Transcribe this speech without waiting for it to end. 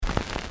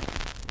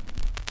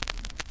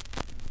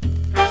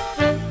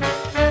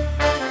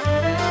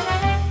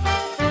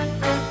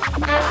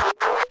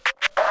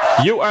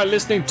You are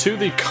listening to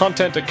the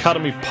Content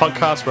Academy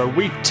podcast, where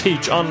we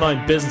teach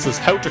online businesses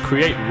how to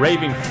create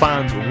raving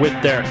fans with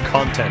their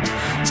content.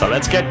 So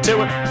let's get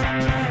to it.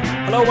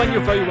 Hello, and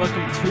you're very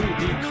welcome to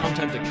the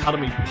Content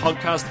Academy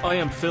podcast. I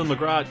am Phil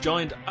McGrath,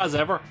 joined as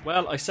ever,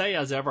 well, I say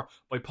as ever,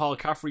 by Paul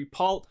Caffrey.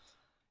 Paul,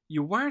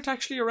 you weren't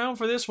actually around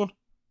for this one.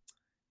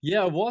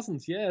 Yeah, I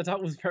wasn't. Yeah,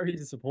 that was very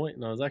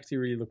disappointing. I was actually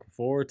really looking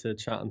forward to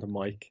chatting to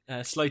Mike.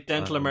 Slight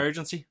dental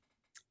emergency.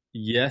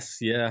 Yes,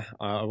 yeah.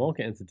 I won't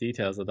get into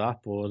details of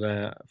that,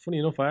 but funny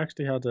enough, I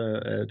actually had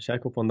a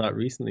check-up on that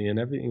recently, and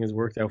everything has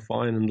worked out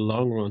fine in the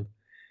long run.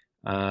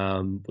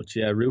 But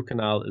yeah, root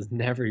canal is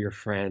never your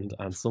friend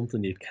and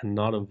something you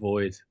cannot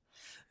avoid.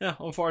 Yeah,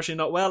 unfortunately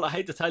not. Well, I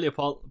hate to tell you,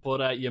 Paul,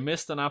 but you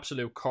missed an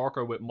absolute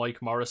corker with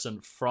Mike Morrison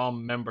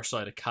from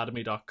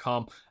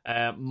membersiteacademy.com.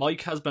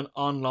 Mike has been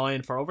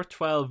online for over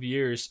 12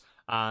 years,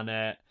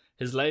 and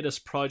his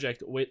latest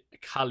project with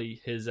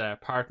Callie, his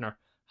partner,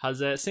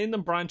 has seen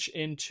them branch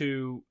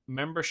into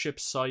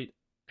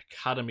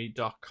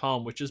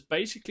membershipsiteacademy.com, which is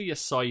basically a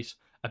site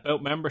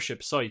about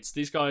membership sites.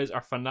 These guys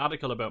are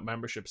fanatical about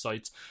membership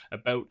sites,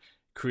 about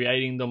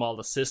creating them, all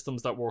the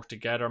systems that work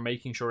together,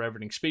 making sure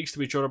everything speaks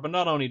to each other, but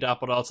not only that,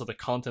 but also the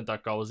content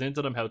that goes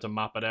into them, how to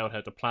map it out, how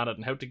to plan it,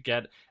 and how to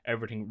get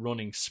everything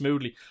running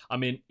smoothly. I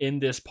mean, in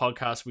this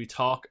podcast, we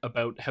talk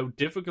about how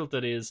difficult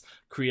it is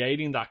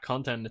creating that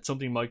content. It's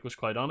something Mike was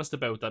quite honest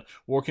about, that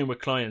working with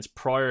clients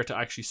prior to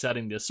actually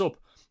setting this up,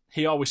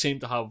 he always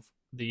seemed to have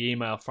the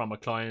email from a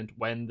client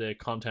when the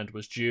content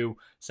was due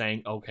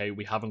saying, okay,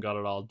 we haven't got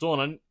it all done.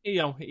 And, you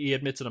know, he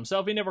admits it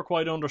himself, he never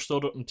quite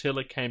understood it until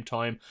it came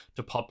time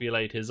to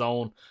populate his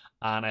own.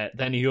 And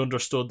then he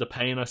understood the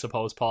pain, I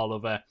suppose, Paul,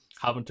 of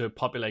having to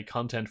populate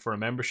content for a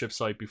membership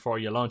site before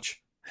you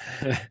launch.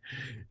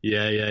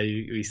 Yeah,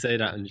 we say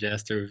that in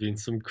jest. There have been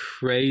some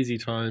crazy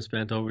time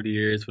spent over the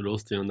years with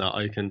us doing that.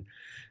 I can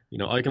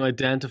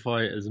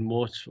identify as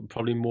much,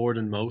 probably more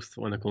than most,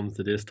 when it comes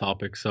to this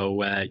topic.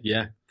 So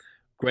yeah,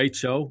 great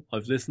show.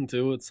 I've listened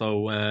to it,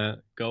 so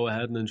go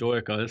ahead and enjoy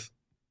it, guys.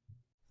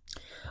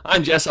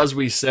 And yes, as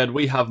we said,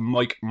 we have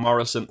Mike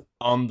Morrison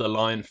on the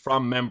line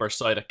from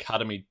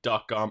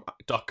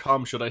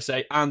membersiteacademy.com, should I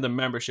say, and the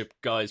Membership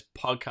Guys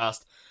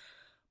podcast.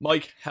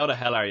 Mike, how the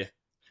hell are you?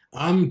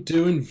 I'm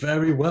doing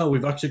very well.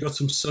 We've actually got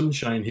some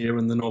sunshine here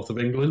in the north of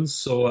England,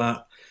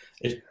 so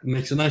it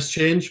makes a nice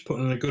change, put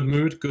in a good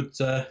mood, good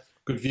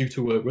view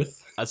to work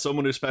with. As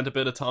someone who spent a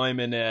bit of time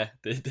in the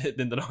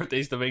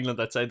northeast of England,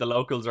 I'd say the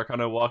locals are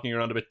kind of walking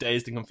around a bit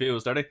dazed and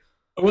confused, are they?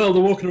 Well,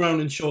 they're walking around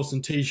in shorts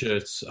and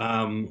t-shirts,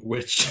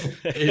 which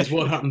is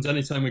what happens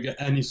anytime we get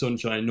any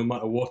sunshine, no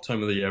matter what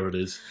time of the year it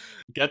is.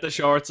 Get the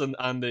shorts and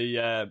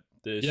the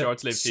short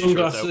sleeve t-shirts,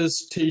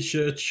 sunglasses,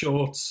 t-shirt,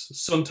 shorts,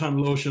 suntan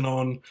lotion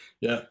on.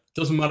 Yeah,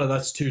 doesn't matter.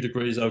 That's 2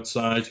 degrees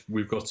outside.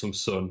 We've got some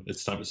sun.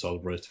 It's time to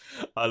celebrate.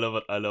 I love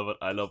it.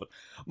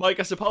 Mike,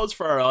 I suppose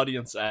for our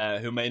audience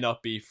who may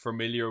not be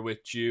familiar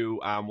with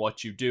you and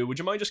what you do, would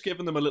you mind just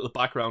giving them a little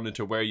background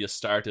into where you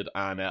started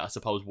and I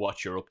suppose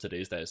what you're up to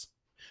these days?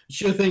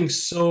 Sure thing.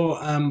 So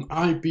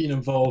I've been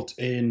involved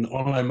in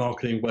online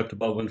marketing, web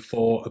development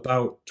for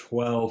about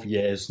 12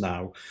 years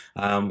now.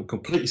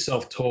 Completely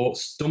self-taught,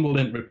 stumbled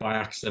into it by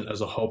accident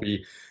as a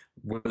hobby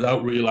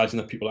without realizing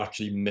that people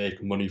actually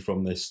make money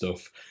from this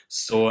stuff.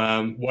 So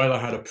while I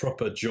had a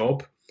proper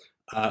job,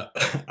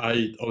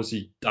 I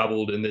obviously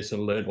dabbled in this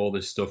and learned all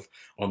this stuff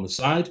on the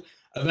side.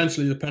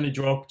 Eventually the penny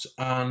dropped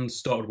and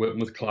started working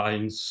with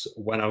clients,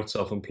 went out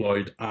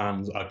self-employed,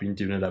 and I've been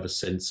doing it ever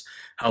since,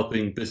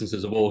 helping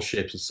businesses of all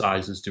shapes and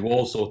sizes do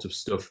all sorts of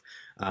stuff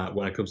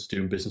when it comes to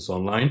doing business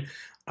online.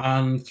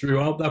 And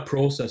throughout that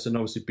process, and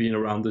obviously being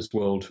around this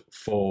world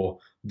for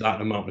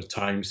that amount of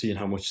time, seeing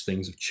how much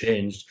things have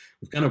changed,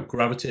 we've kind of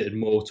gravitated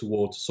more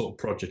towards the sort of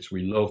projects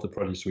we love, the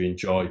projects we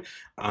enjoy,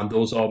 and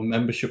those are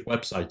membership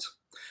websites.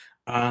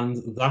 And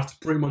that's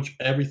pretty much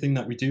everything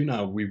that we do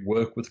now. We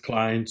work with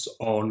clients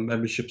on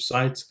membership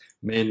sites,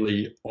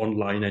 mainly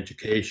online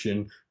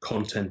education,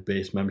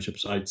 content-based membership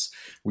sites.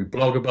 We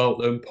blog about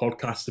them,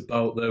 podcast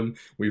about them.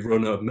 We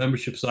run a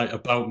membership site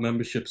about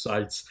membership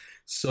sites.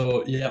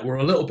 So yeah, we're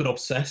a little bit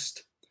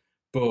obsessed,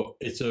 but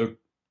it's a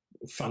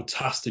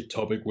fantastic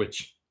topic,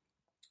 which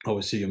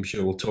obviously I'm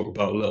sure we'll talk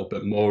about a little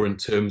bit more in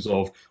terms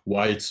of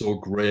why it's so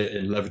great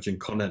in leveraging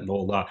content and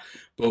all that.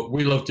 But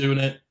we love doing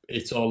it.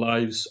 It's our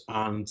lives,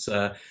 and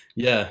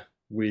yeah,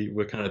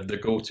 we're kind of the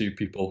go-to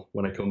people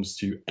when it comes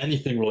to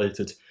anything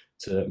related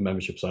to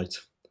membership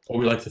sites, or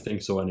we like to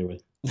think so anyway.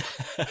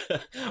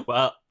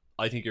 Well,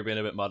 I think you're being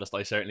a bit modest.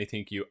 I certainly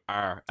think you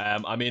are.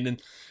 I mean,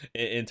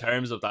 in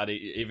terms of that,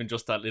 even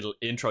just that little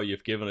intro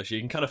you've given us, you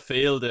can kind of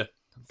feel the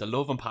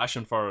love and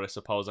passion for it, I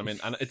suppose. I mean,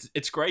 and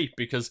it's great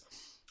because,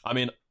 I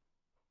mean,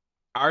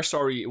 our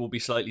story will be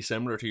slightly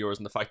similar to yours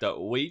in the fact that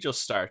we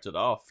just started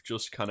off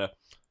just kind of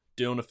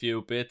doing a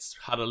few bits,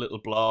 had a little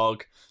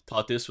blog,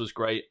 thought this was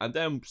great, and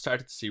then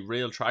started to see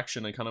real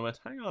traction and kind of went,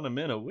 hang on a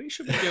minute, we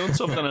should be doing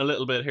something a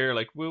little bit here.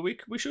 Like we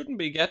shouldn't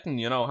be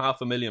getting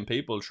 500,000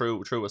 people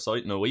through a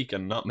site in a week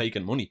and not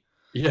making money.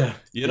 Yeah,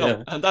 You know,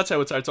 yeah, and that's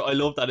how it starts. So I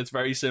love that. It's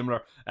very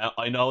similar.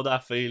 I know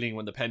that feeling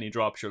when the penny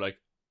drops. You're like,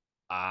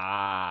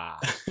 ah.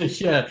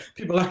 yeah.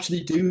 People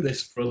actually do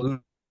this for a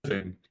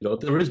living. You know,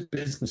 there is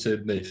business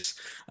in this,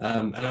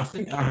 and I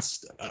think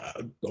that's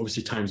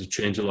obviously times have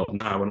changed a lot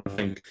now, and I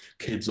think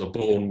kids are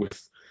born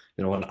with,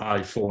 you know, an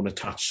iPhone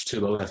attached to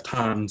the left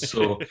hand.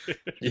 So,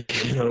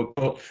 you know,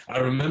 but I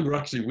remember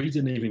actually we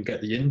didn't even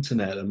get the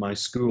internet in my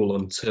school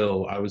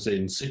until I was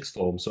in sixth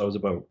form, so I was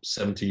about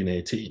 17,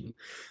 18.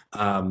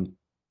 Um,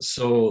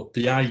 so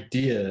the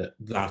idea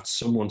that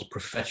someone's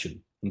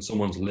profession and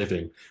someone's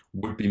living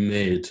would be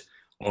made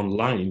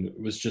online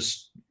was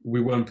just, we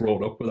weren't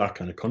brought up with that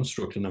kind of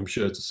construct, and I'm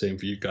sure it's the same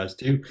for you guys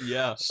too.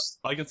 Yeah,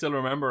 I can still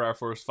remember our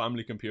first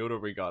family computer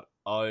we got.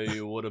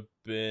 I would have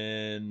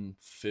been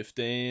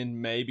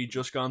 15, maybe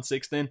just gone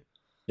 16,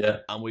 Yeah.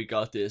 and we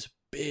got this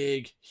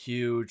big,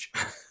 huge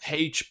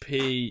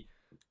HP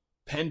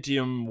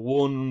Pentium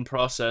 1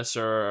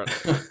 processor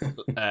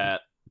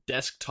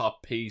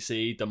desktop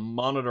PC. The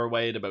monitor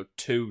weighed about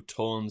 2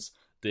 tons.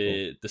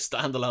 The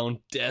standalone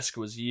desk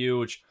was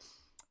huge.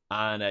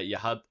 And you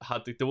had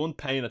the one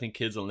pain I think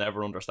kids will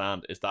never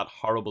understand is that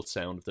horrible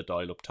sound of the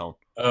dial-up tone.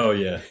 Oh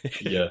yeah,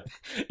 yeah.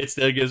 It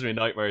still gives me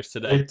nightmares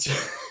today.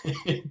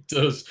 It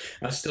does.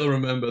 I still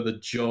remember the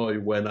joy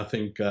when I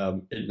think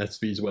internet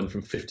speeds went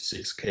from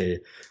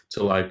 56k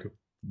to like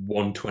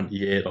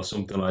 128 or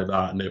something like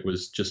that, and it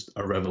was just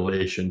a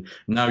revelation.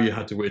 Now you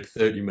had to wait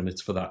 30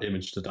 minutes for that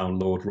image to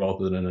download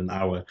rather than an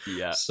hour.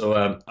 Yeah.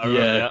 So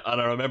Yeah, and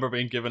I remember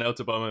being given out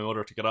to by my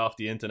mother to get off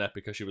the internet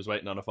because she was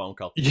waiting on a phone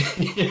call.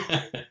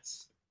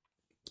 Yes.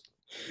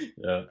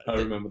 Yeah, I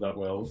remember that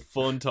well.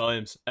 Fun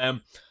times.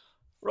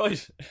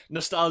 Right,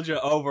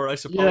 nostalgia over, I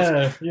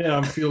suppose. Yeah,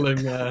 I'm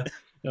feeling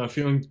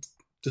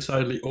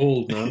decidedly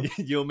old now.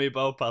 You and me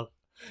both, pal.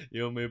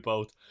 You and me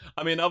both.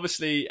 I mean,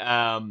 obviously,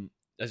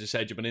 as you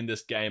said, you've been in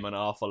this game an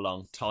awful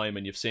long time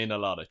and you've seen a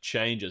lot of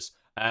changes.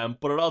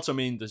 But it also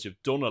means that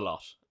you've done a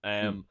lot.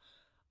 And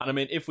I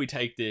mean, if we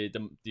take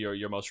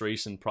your most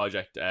recent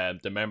project, the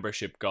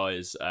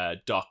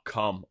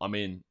membershipguys.com, I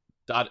mean,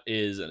 that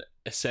is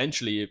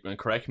essentially, and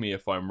correct me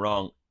if I'm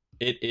wrong,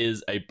 it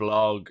is a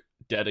blog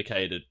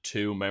dedicated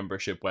to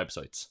membership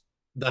websites.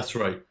 That's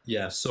right.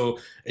 Yeah. So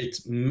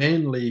it's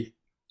mainly,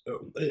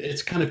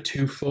 it's kind of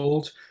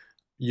twofold.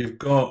 You've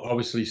got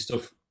obviously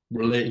stuff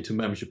relating to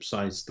membership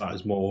sites that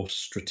is more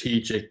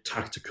strategic,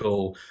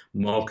 tactical,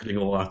 marketing,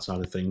 all that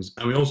side of things.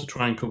 And we also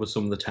try and cover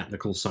some of the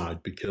technical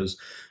side because,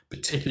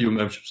 particularly with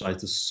membership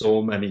sites, there's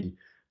so many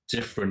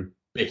different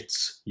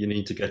bits you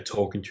need to get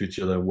talking to each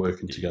other and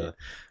working together.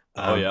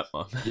 Yeah.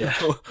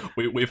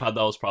 We've had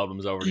those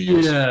problems over the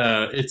years.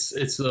 Yeah,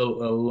 it's a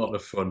lot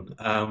of fun.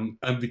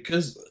 And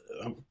because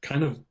I'm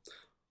kind of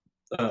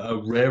a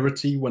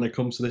rarity when it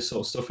comes to this sort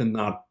of stuff, in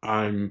that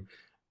I'm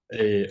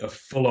a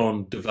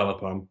full-on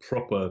developer. I'm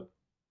proper,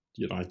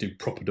 you know, I do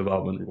proper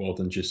development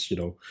rather than just, you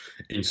know,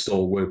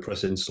 install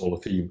WordPress, install a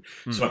theme.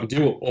 So I can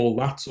do all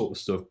that sort of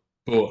stuff,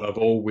 but I've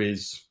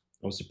always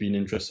obviously been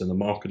interested in the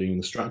marketing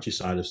and the strategy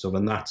side of stuff,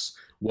 and that's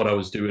what I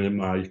was doing in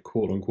my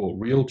quote-unquote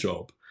real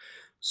job.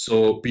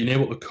 So being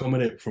able to come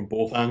at it from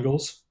both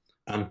angles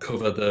and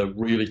cover the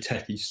really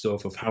techie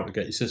stuff of how to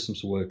get your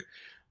systems to work,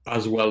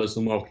 as well as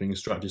the marketing and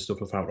strategy stuff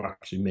of how to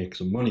actually make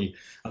some money,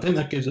 I think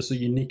that gives us a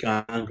unique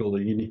angle,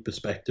 a unique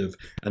perspective.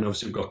 And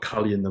obviously we've got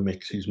Callie in the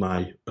mix, who's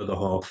my other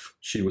half.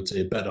 She would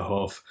say better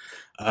half.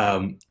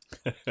 And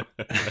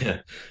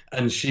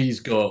she's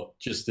got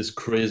just this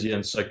crazy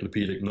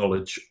encyclopedic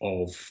knowledge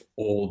of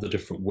all the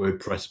different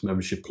WordPress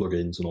membership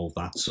plugins and all of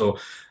that. So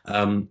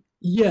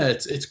yeah,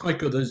 it's quite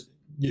good.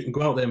 You can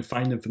go out there and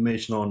find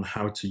information on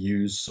how to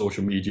use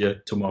social media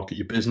to market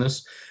your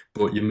business,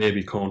 but you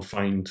maybe can't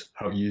find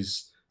how to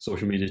use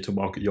social media to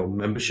market your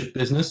membership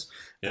business.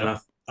 Yeah. And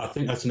I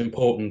think that's an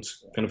important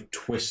kind of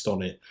twist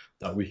on it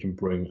that we can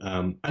bring.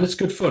 And it's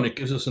good fun. It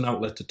gives us an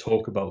outlet to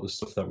talk about the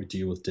stuff that we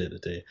deal with day to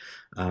day.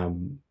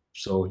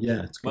 So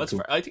yeah, it's good.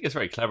 Well, I think it's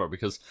very clever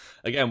because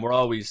again, you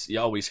always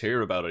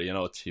hear about it. You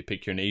know, you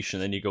pick your niche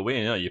and then you go in.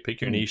 You know, you pick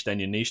your niche, then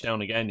you niche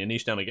down again,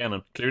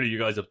 and clearly you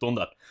guys have done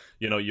that.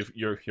 You know,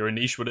 you're a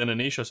niche within a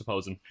niche, I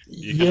suppose, and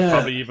you can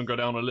probably even go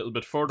down a little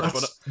bit further.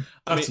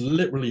 That's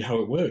literally how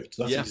it worked.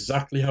 That's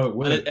exactly how it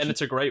worked, and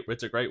it's a great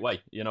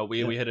way. You know,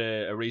 we had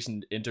a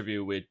recent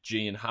interview with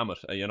Gene Hammett.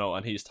 You know,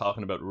 and he's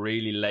talking about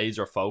really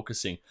laser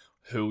focusing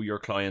who your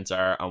clients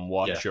are and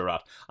what you're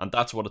at, and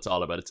that's what it's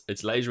all about.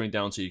 It's lasering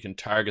down so you can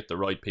target the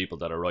right people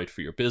that are right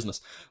for your business.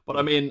 But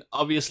I mean,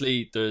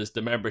 obviously there's the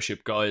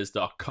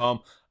membershipguys.com,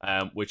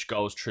 which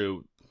goes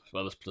through,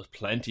 well, there's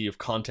plenty of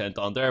content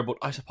on there, but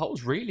I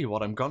suppose really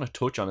what I'm going to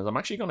touch on is I'm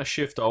actually going to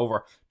shift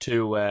over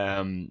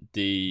to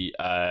the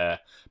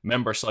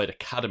Member Site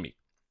Academy,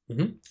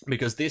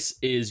 because this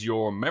is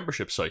your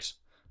membership site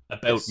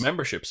about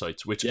membership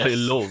sites, which I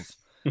love.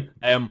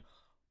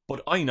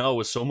 But I know,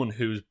 as someone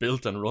who's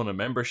built and run a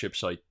membership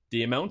site,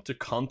 the amount of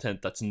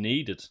content that's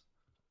needed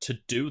to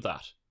do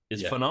that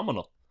is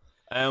phenomenal.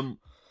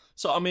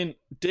 So, I mean,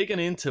 digging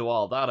into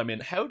all that, I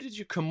mean, how did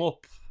you come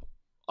up?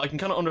 I can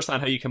kind of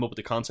understand how you came up with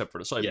the concept for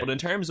the site, Yeah. but in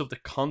terms of the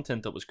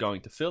content that was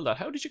going to fill that,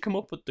 how did you come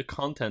up with the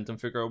content and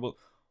figure out, well,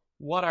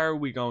 what are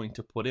we going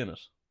to put in it?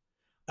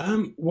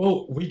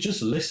 Well, we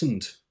just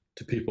listened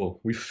to people.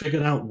 We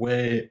figured out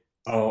where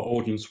our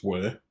audience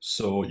were.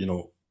 So,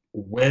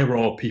 where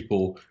are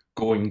people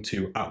going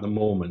to at the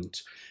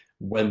moment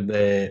when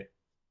they're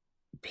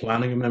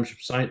planning a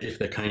membership site? If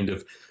they're kind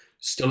of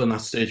still in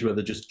that stage where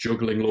they're just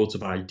juggling loads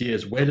of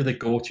ideas, where do they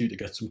go to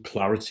get some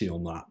clarity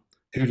on that?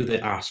 Who do they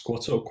ask?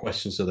 What sort of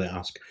questions do they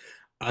ask?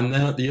 And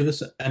then at the other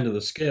end of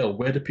the scale,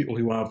 where do people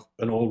who have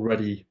an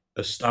already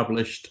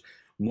established,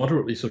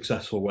 moderately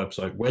successful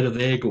website, where do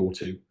they go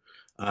to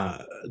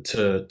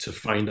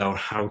find out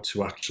how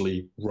to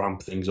actually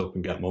ramp things up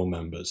and get more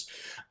members?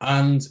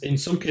 And in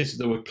some cases,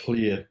 there were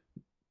clear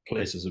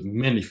places,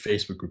 mainly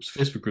Facebook groups.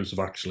 Facebook groups have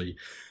actually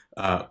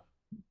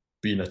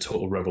been a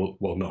total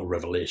not a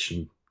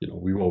revelation.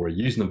 We were already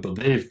using them,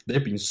 but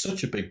they've been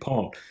such a big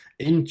part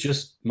in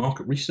just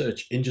market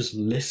research, in just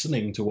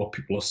listening to what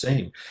people are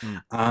saying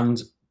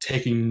and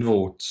taking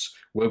notes.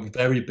 We're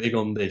very big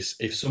on this.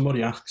 If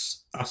somebody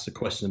asks a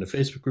question in a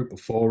Facebook group, a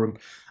forum,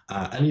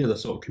 any other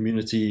sort of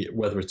community,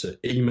 whether it's an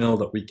email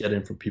that we get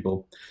in from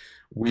people,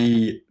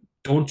 we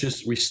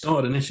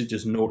started initially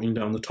just noting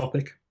down the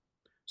topic.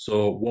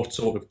 So what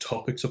sort of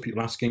topics are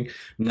people asking?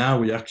 Now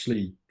we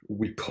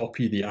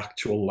copy the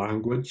actual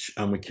language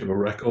and we keep a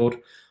record,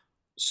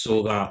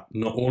 so that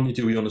not only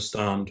do we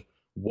understand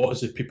what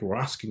is it people are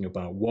asking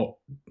about, what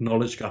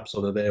knowledge gaps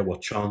are there,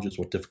 what challenges,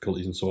 what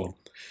difficulties, and so on,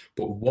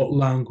 but what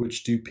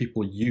language do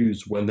people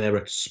use when they're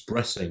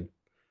expressing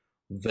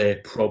their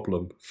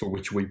problem for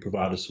which we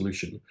provide a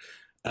solution.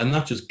 And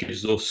that just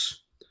gives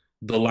us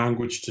the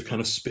language to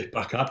kind of spit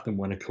back at them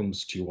when it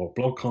comes to our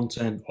blog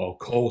content, our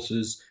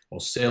courses, our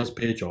sales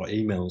page, our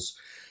emails.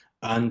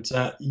 And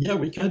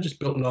we kind of just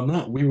built it on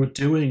that. We were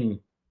doing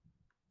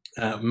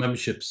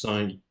membership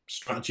site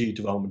strategy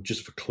development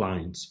just for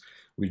clients.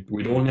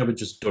 We'd only ever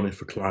just done it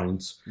for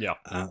clients. Yeah.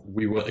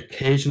 We were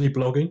occasionally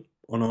blogging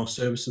on our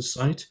services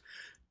site.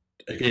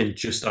 Again,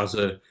 just as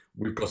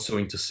we've got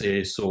something to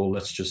say, so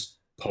let's just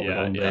pop it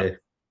on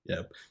there.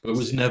 Yeah, but it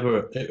was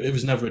never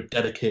a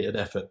dedicated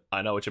effort.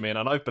 I know what you mean,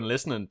 and I've been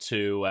listening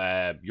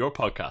to your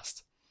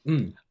podcast,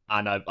 and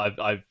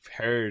I've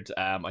heard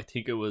I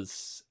think it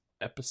was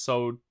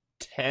episode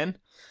 10,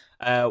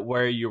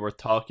 where you were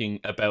talking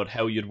about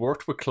how you'd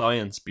worked with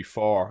clients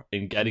before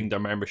in getting their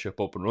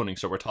membership up and running.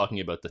 So we're talking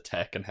about the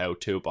tech and how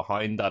to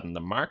behind that and the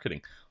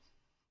marketing.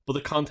 But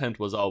the content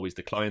was always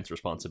the client's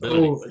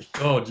responsibility. Oh,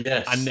 God,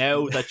 yes. And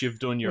now that you've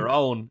done your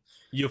own,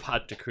 you've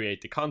had to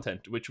create the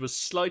content, which was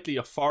slightly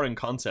a foreign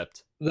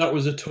concept. That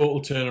was a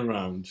total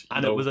turnaround.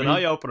 And it was an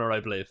eye-opener, I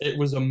believe. It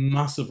was a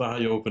massive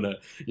eye-opener.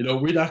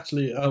 We'd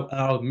actually,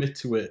 I'll admit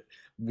to it,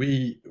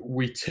 we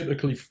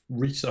typically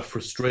reach that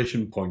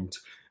frustration point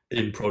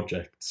in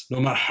projects.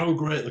 No matter how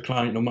great the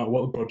client, no matter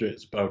what the project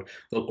is about,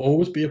 there'll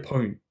always be a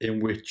point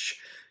in which,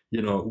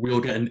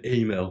 we'll get an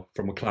email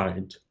from a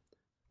client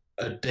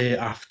a day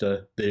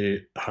after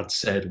they had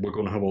said, we're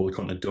going to have all the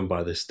content done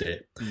by this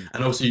date.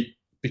 And obviously,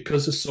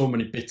 because there's so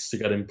many bits to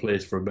get in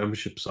place for a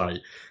membership site,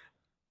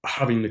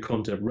 having the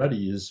content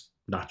ready is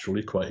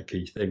naturally quite a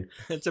key thing.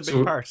 It's a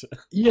big part.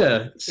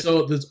 Yeah,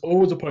 so there's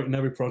always a point in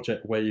every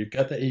project where you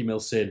get the email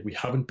saying, we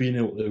haven't been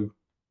able to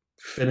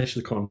finish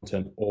the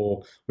content,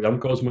 or we haven't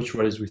got as much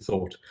ready as we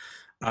thought.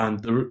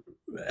 And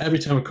every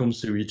time it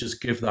comes through, you just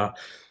give that,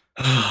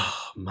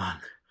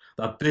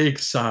 that big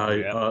sigh.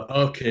 Yeah.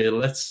 Okay,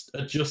 let's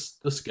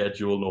adjust the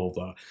schedule and all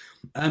that.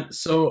 And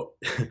so,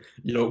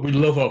 we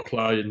love our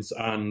clients,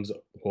 and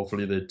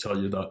hopefully they tell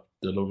you that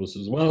they love us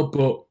as well.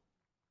 But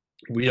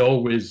we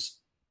always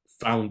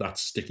found that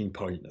sticking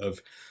point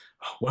of,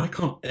 why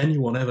can't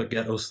anyone ever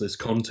get us this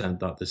content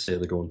that they say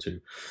they're going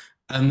to?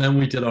 And then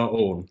we did our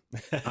own,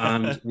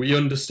 and we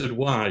understood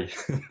why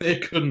they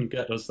couldn't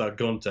get us that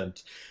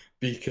content.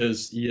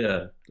 Because,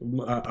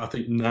 I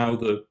think now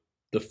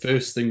the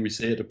first thing we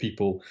say to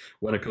people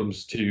when it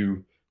comes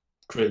to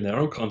creating their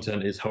own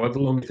content is, however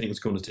long you think it's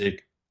going to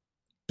take,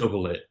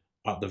 double it.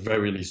 At the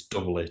very least,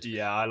 double it.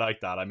 Yeah, I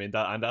like that. I mean,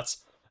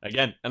 that's,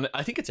 again, and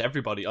I think it's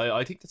everybody.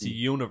 I think it's a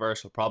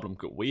universal problem.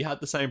 We had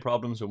the same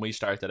problems when we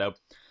started out.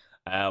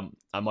 And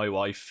my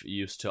wife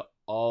used to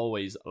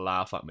always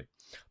laugh at me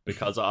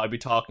because I'd be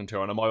talking to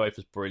her, and my wife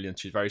is brilliant.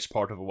 She's very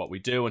supportive of what we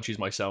do, and she's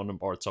my sounding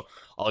board. So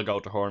I'll go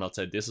to her and I'll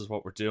say, this is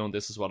what we're doing,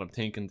 this is what I'm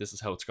thinking, this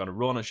is how it's going to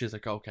run. And she's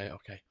like, okay.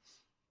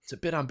 It's a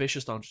bit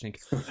ambitious, don't you think?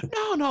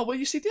 No, well,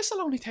 you see, this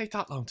will only take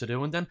that long to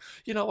do. And then,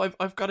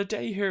 I've got a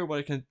day here where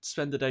I can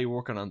spend the day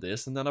working on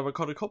this. And then I've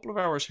got a couple of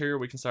hours here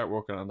we can start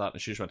working on that.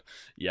 And she just went,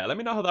 yeah, let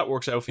me know how that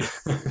works out for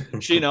you.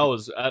 She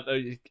knows.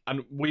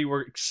 And we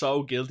were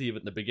so guilty of it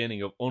in the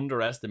beginning, of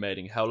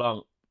underestimating how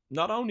long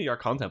not only our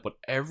content, but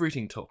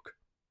everything took.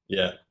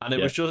 Yeah. And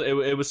it was just,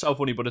 it was so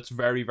funny, but it's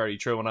very, very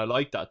true. And I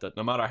like that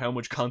no matter how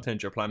much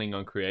content you're planning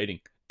on creating,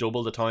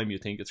 double the time you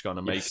think it's going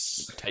to make,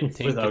 Yes. think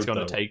it's going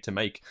to take to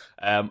make.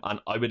 And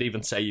I would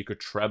even say you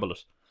could treble it.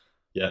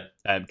 Yeah.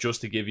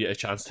 Just to give you a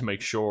chance to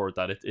make sure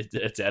that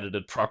it's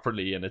edited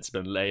properly and it's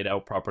been laid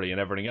out properly and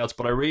everything else.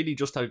 But I really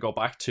just had to go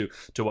back to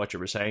what you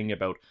were saying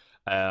about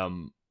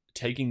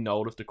taking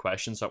note of the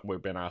questions that were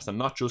being asked, and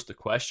not just the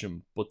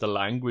question, but the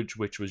language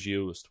which was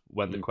used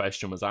when the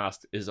question was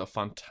asked is a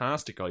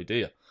fantastic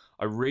idea.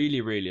 I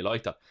really, really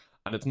like that.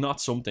 And it's not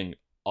something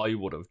I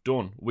would have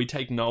done. We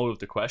take note of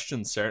the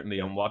questions, certainly,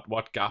 and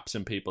what gaps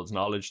in people's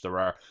knowledge there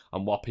are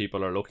and what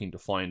people are looking to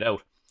find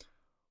out.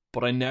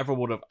 But I never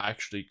would have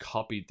actually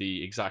copied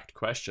the exact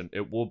question.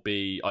 It would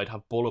be, I'd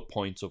have bullet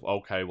points of,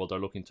 okay, well, they're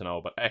looking to know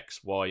about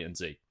X, Y, and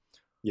Z.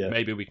 Yeah.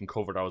 Maybe we can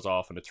cover those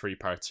off in a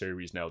 3-part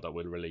series now that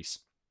we'll release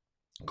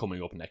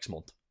coming up next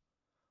month.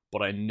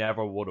 But I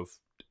never would have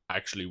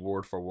actually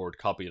word for word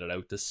copied it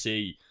out to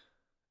see,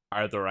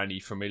 are there any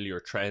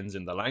familiar trends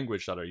in the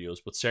language that are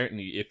used. But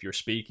certainly if you're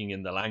speaking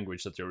in the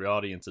language that your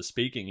audience is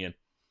speaking in,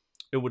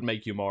 it would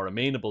make you more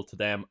amenable to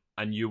them,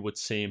 and you would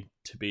seem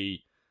to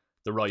be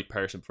the right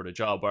person for the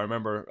job. I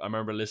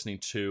remember listening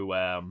to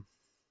I'm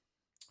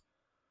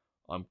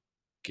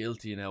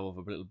guilty now of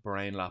a little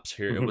brain lapse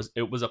here.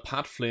 It was a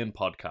Pat Flynn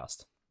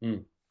podcast.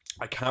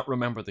 I can't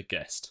remember the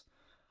guest,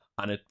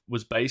 and it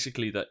was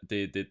basically that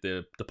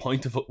the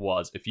point of it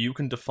was, if you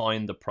can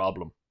define the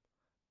problem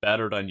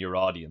better than your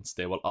audience,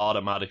 they will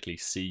automatically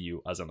see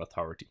you as an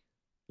authority.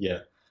 Yeah.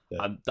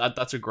 And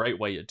that's a great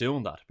way of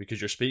doing that, because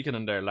you're speaking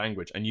in their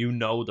language and you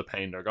know the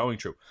pain they're going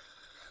through.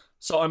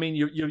 So, I mean,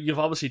 you've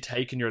obviously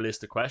taken your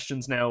list of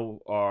questions now,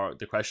 or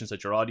the questions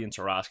that your audience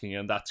are asking,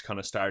 and that's kind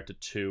of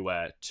started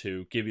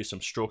to give you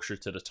some structure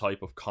to the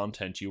type of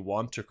content you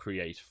want to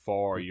create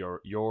for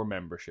your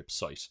membership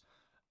site.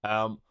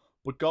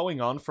 But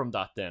going on from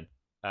that then,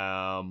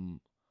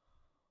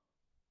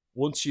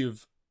 once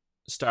you've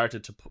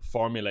started to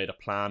formulate a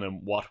plan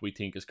and what we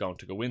think is going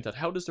to go into it,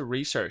 how does the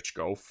research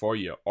go for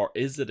you? Or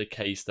is it a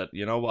case that,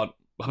 you know what,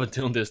 I've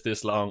been doing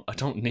this long, I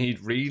don't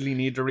really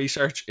need the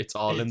research, it's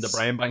all in the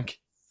brain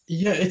bank?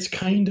 Yeah, it's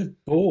kind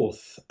of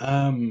both.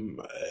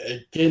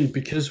 Again,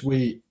 because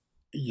we,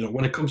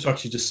 when it comes to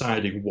actually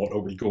deciding what are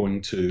we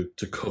going to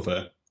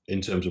cover in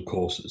terms of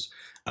courses,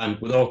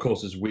 and with our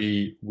courses,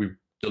 we've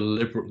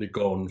deliberately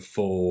gone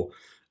for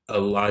a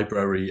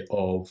library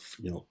of,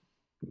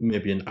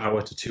 maybe an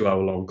hour to 2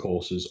 hour long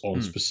courses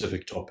on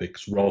specific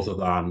topics, rather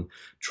than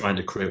trying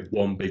to create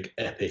one big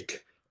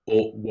epic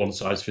or one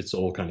size fits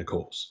all kind of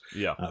course.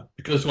 Yeah.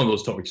 Because it's one of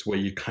those topics where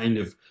you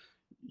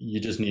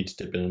just need to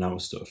dip in and out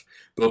of stuff.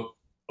 But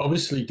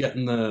obviously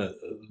getting the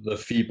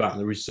feedback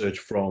and the research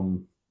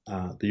from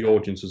the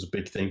audience was a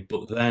big thing.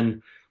 But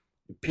then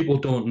people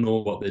don't know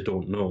what they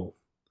don't know.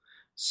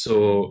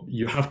 So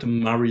you have to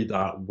marry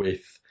that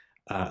with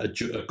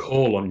a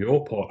call on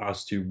your part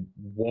as to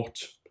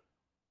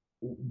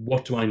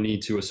what do I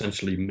need to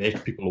essentially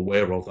make people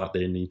aware of that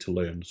they need to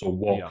learn. So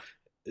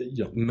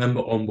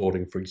member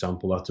onboarding, for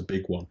example, that's a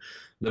big one.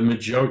 The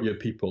majority of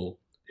people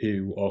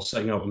who are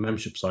setting out a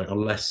membership site,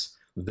 unless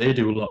they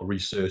do a lot of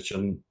research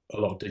and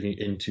a lot of digging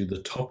into the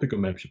topic of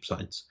membership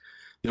sites,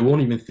 they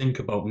won't even think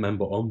about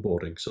member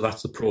onboarding. So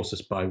that's the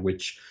process by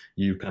which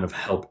you kind of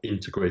help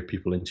integrate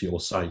people into your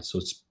site. So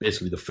it's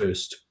basically the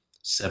first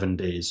 7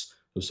 days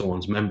of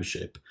someone's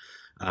membership.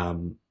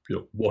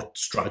 What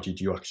strategy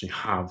do you actually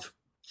have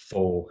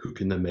for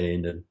hooking them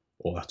in and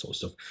all that sort of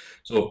stuff?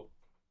 So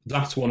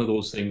that's one of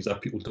those things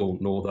that people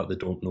don't know that they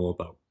don't know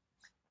about.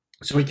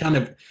 So we kind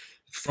of,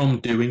 from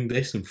doing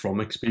this and from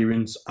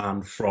experience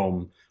and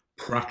from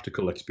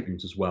practical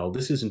experience as well,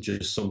 this isn't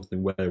just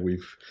something where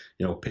we've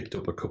picked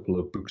up a couple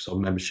of books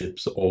on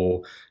memberships,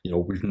 or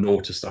we've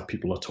noticed that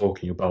people are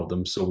talking about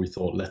them, so we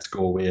thought, let's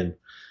go away and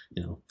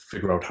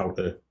figure out how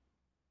to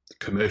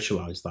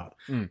commercialize that.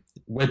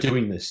 We're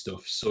doing this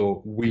stuff,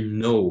 so we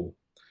know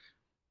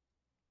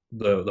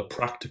the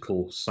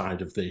practical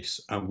side of this,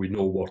 and we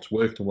know what's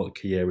worked and what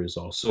the key areas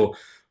are. So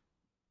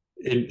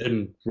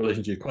in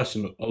relation to your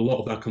question, a lot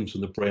of that comes from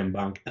the brain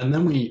bank, and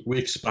then we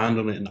expand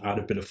on it and add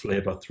a bit of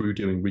flavor through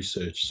doing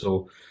research.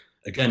 So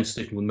again,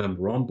 sticking with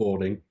member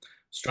onboarding,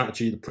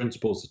 strategy, the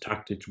principles, the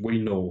tactics, we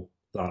know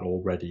that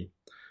already.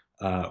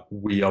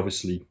 We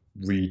obviously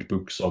read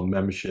books on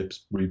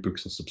memberships, read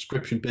books on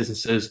subscription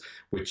businesses,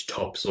 which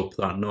tops up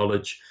that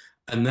knowledge.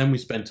 And then we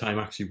spend time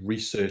actually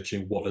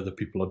researching what other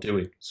people are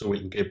doing, so we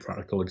can give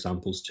practical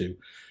examples too.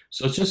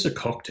 So it's just a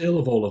cocktail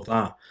of all of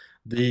that.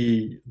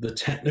 The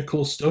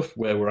technical stuff,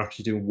 where we're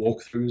actually doing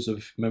walkthroughs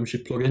of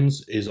membership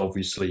plugins, is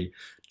obviously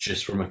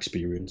just from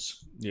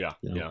experience. Yeah,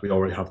 we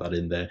already have that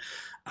in there.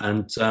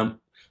 And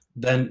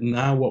then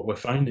now what we're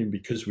finding,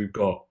 because we've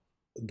got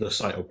the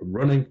site up and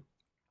running,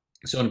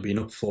 it's only been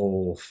up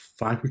for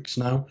 5 weeks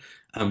now,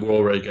 and we're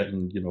already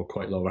getting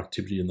quite a lot of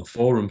activity in the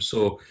forum.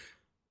 So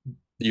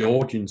the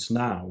audience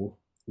now,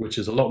 which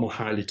is a lot more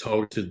highly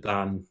targeted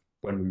than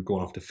when we were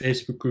going after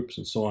Facebook groups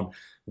and so on,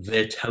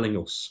 they're telling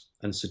us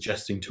and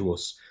suggesting to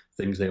us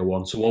things they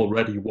want. So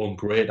already one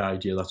great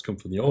idea that's come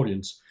from the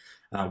audience,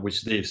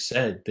 which they've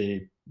said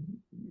they,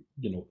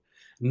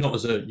 not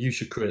as a you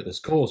should create this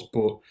course,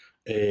 but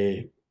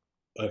a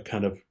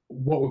kind of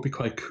what would be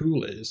quite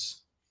cool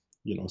is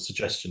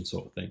suggestion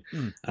sort of thing.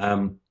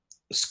 Mm.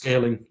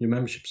 Scaling your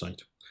membership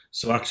site.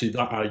 So actually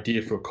that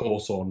idea for a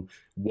course on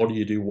what do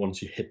you do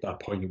once you hit that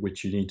point at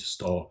which you need to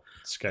start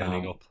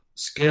scaling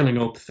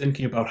up,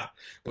 thinking about,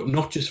 but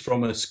not just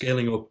from a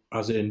scaling up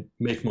as in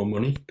make more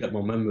money, get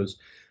more members,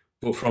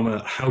 but from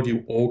a how do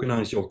you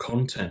organize your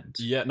content?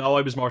 Yeah, no,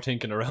 I was more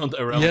thinking around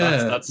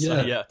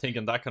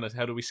thinking that kind of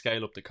how do we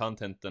scale up the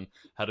content and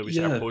how do we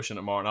start pushing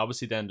it more? And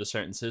obviously then there's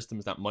certain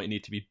systems that might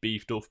need to be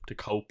beefed up to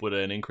cope with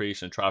an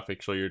increase in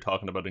traffic. So you're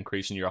talking about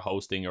increasing your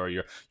hosting or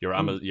your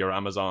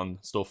Amazon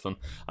stuff and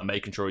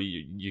making sure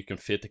you can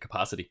fit the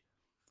capacity.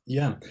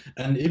 Yeah,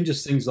 and even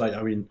just things like,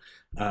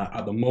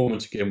 at the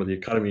moment, again, with the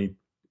Academy,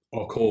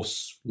 our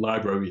course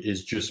library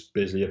is just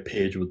basically a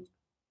page with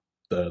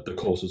the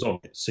courses on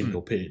it,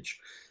 single page.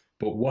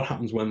 But what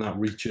happens when that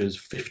reaches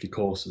 50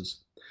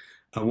 courses?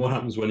 And what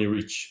happens when you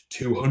reach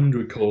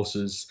 200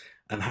 courses?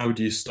 And how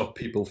do you stop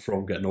people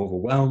from getting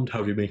overwhelmed?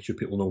 How do you make sure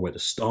people know where to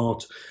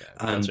start?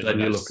 And then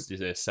you look at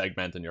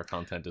segmenting your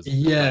content.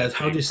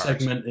 How do you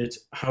segment it?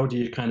 How do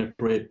you kind of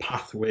create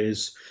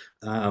pathways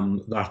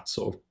that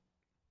sort of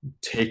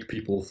take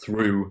people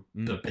through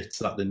the bits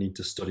that they need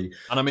to study?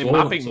 And I mean,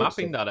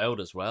 mapping that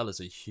out as well is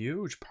a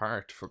huge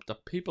part for the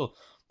people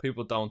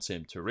don't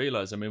seem to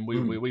realize. I mean,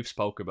 we've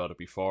spoke about it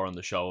before on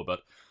the show about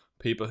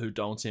people who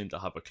don't seem to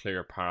have a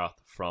clear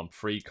path from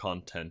free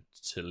content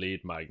to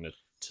lead magnet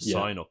to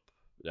sign up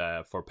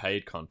for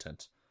paid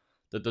content.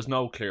 That there's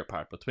no clear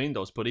path between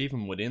those, but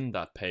even within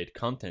that paid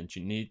content,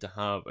 you need to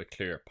have a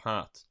clear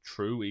path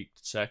through each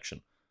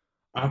section.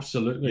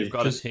 Absolutely. You've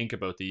got to think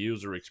about the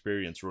user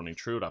experience running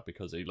through that,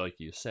 because like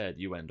you said,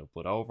 you end up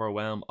with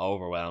overwhelm.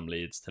 Overwhelm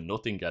leads to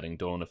nothing getting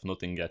done. If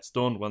nothing gets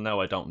done, well, now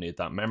I don't need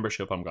that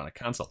membership, I'm going to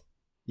cancel.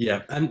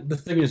 Yeah, and the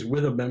thing is,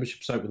 with a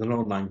membership site, with an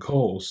online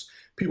course,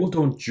 people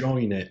don't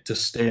join it to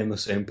stay in the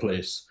same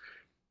place.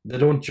 They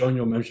don't join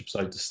your membership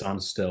site to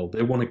stand still.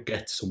 They want to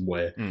get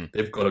somewhere.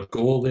 They've got a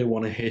goal they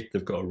want to hit.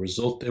 They've got a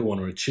result they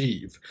want to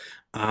achieve.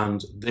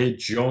 And they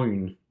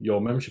join your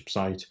membership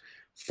site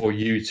for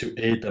you to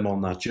aid them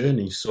on that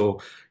journey.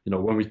 So,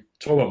 when we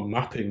talk about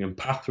mapping and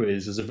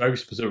pathways, there's a very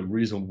specific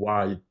reason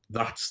why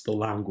that's the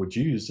language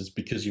used, is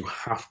because you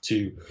have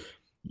to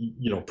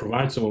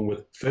provide someone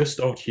with first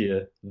start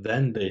here,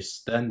 then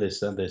this, then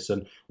this, then this.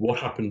 And what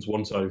happens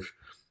once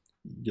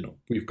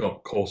we've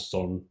got courses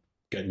on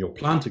getting your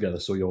plan together,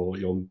 so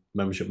your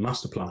membership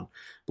master plan.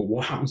 But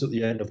what happens at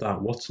the end of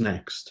that? What's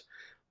next?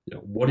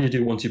 What do you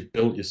do once you've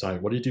built your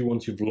site? What do you do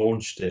once you've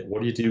launched it?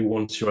 What do you do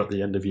once you're at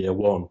the end of year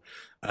one?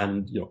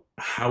 And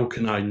how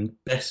can I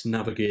best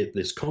navigate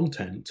this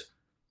content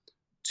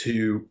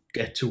to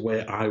get to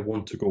where I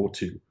want to go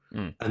to?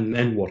 And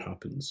then what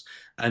happens?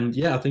 And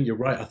I think you're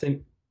right. I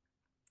think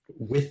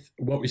with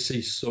what we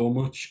see so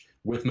much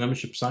with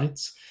membership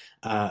sites,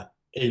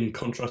 in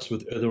contrast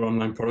with other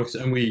online products,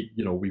 and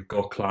we've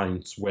got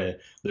clients where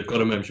they've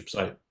got a membership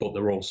site, but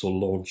they're also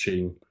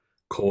launching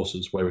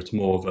courses where it's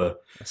more of a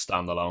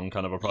standalone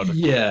kind of a project.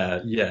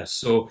 Yeah.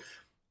 So,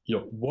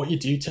 what you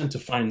do tend to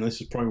find, and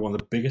this is probably one of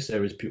the biggest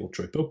areas people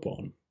trip up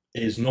on,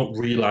 is not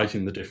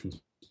realizing the difference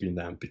between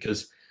them.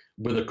 Because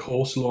with a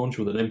course launch,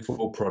 with an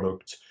info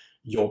product,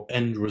 your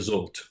end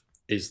result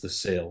is the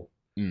sale.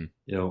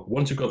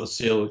 Once you've got the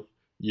sale,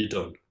 you're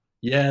done.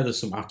 Yeah, there's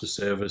some after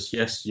service.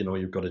 Yes,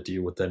 you've got to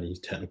deal with any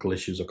technical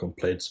issues or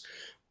complaints,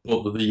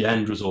 but the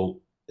end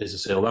result is a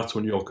sale. That's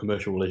when your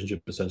commercial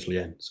relationship essentially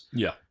ends.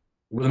 Yeah.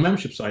 With a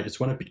membership site, it's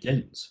when it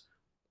begins.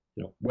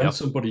 When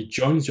somebody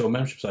joins your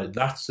membership site,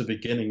 that's the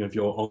beginning of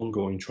your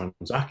ongoing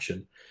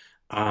transaction.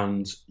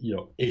 And,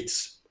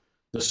 it's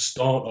the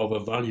start of a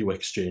value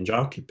exchange.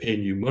 I'll keep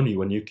paying you money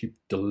when you keep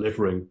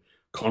delivering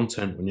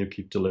content, when you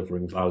keep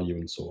delivering value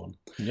and so on.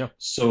 Yeah.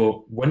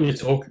 So when you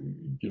talk,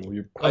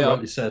 you quite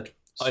rightly said...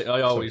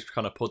 I always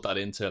kind of put that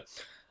into,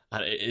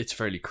 and it's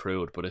fairly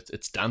crude, but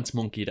it's dance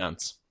monkey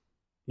dance.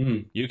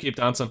 You keep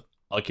dancing,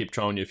 I'll keep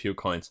throwing you a few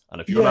coins,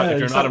 and if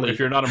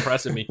you're not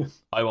impressing me,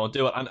 I won't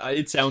do it. And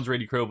it sounds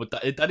really cruel, but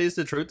that is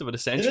the truth of it.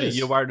 Essentially,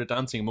 you are the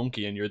dancing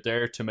monkey, and you're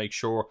there to make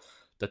sure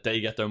that they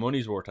get their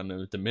money's worth.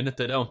 And the minute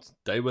they don't,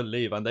 they will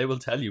leave, and they will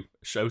tell you,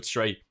 shout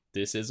straight,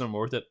 this isn't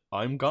worth it,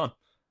 I'm gone.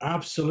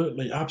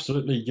 Absolutely.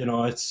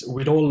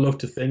 We'd all love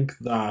to think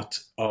that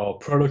our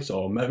products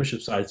or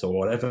membership sites or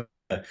whatever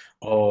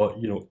are,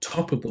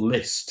 top of the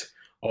list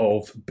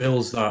of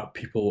bills that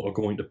people are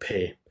going to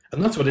pay.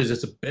 And that's what it is,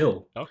 it's a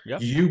bill. Oh, yeah.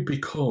 You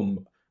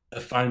become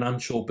a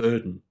financial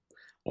burden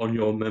on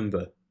your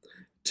member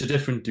to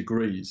different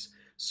degrees.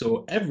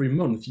 So every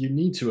month you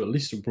need to at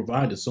least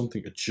provide us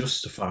something to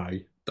justify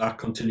that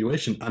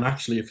continuation. And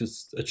actually, if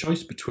it's a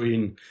choice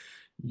between,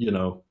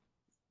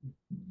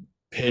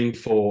 paying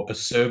for a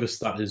service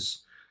that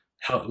is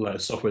like a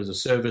software as a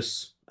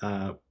service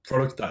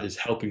product that is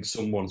helping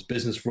someone's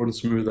business run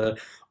smoother,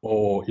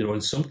 or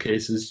in some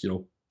cases,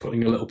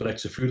 putting a little bit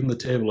extra food on the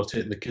table or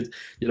taking the kids,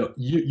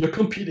 you're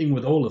competing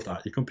with all of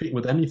that. You're competing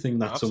with anything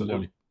that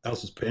someone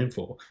else is paying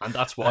for, and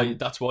that's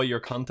why your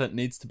content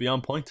needs to be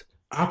on point.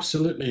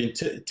 Absolutely,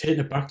 taking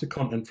it back to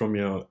content from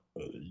your,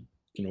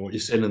 what you're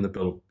saying in the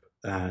bill.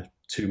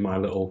 to my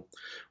little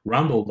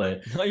ramble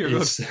there, No, you're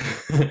good. is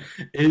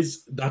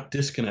is that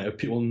disconnect of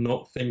people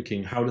not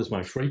thinking, how does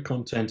my free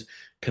content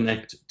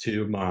connect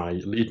to my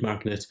lead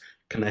magnet,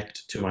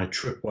 connect to my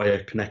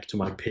tripwire, connect to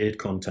my paid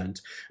content,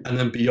 and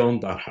then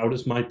beyond that, how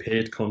does my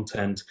paid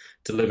content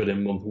delivered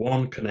in month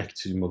one connect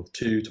to month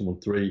two, to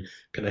month three,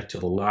 connect to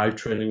the live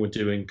training we're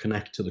doing,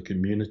 connect to the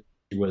community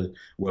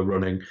we're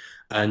running.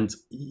 And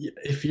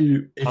if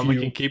We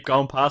can you keep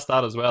going past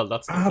that as well.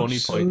 That's the funny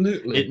point.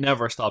 absolutely. It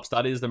never stops.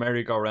 That is the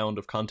merry-go-round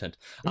of content.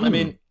 And I Mm.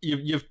 mean,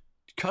 you've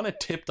kind of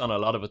tipped on a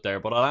lot of it there,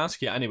 but I'll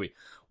ask you anyway.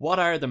 What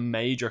are the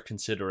major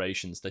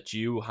considerations that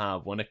you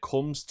have when it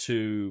comes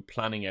to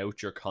planning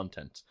out your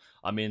content?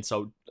 I mean,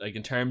 so like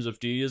in terms of,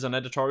 do you use an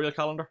editorial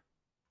calendar?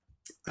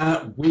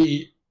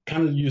 We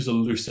kind of use a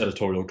loose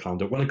editorial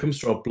calendar when it comes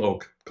to our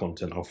blog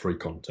content, our free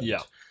content.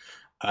 Yeah.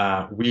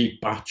 We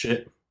batch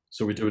it,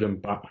 so we do it in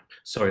batch.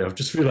 Sorry, I've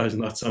just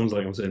realised that sounds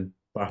like I'm saying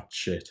batch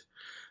shit.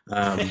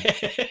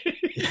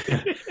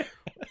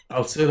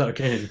 I'll say that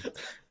again.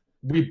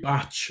 We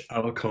batch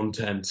our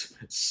content,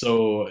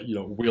 so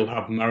we'll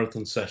have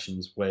marathon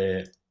sessions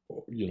where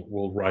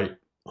we'll write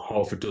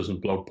half a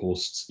dozen blog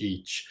posts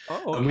each,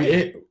 Oh, and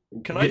okay.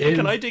 we Can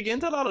I dig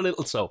into that a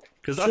little, so?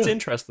 Because that's Sure.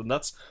 interesting.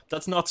 That's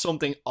not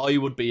something I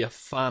would be a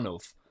fan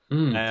of.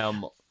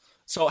 Mm.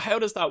 So how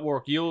does that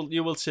work?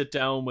 You will sit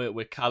down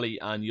with Callie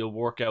and you'll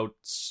work out.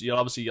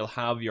 You'll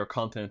have your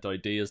content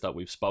ideas that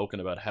we've spoken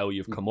about, how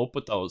you've come up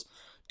with those.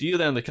 Do you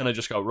then kind of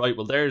just go, right,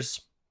 well,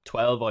 there's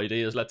 12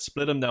 ideas, let's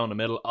split them down the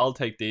middle, I'll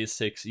take these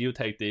 6, you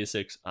take these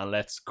 6, and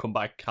let's come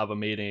back, have a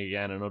meeting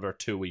again in another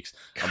 2 weeks,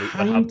 and we'll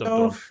have them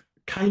done?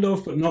 Kind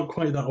of, but not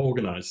quite that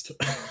organized.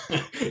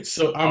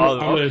 So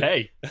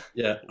okay.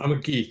 I'm a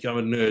geek, I'm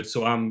a nerd,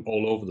 so I'm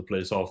all over the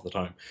place half the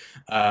time.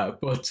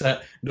 But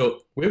no,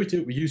 where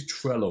we use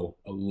Trello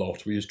a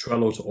lot. We use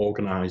Trello to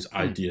organize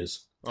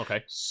ideas.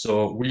 Okay.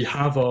 So we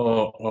have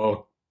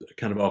our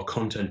kind of our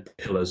content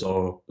pillars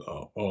or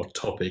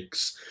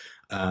topics,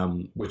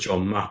 which are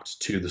mapped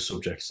to the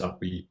subjects that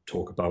we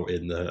talk about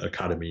in the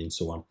academy and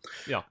so on.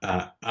 Yeah.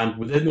 And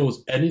within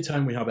those,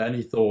 anytime we have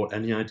any thought,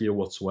 any idea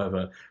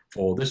whatsoever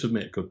for this would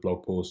make a good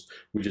blog post,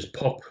 we just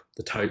pop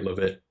the title of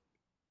it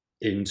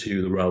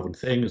into the relevant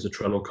thing as a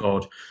Trello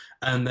card.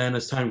 And then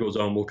as time goes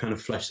on, we'll kind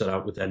of flesh that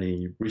out with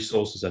any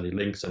resources, any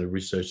links, any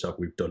research that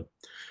we've done.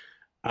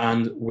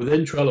 And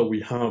within Trello,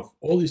 we have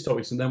all these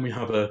topics, and then we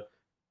have a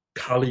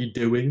Callie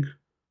doing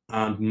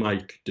and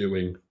Mike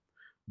doing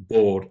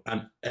board,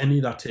 and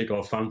any that take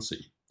our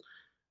fancy,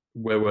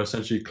 where we're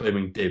essentially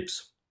claiming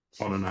dibs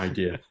on an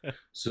idea.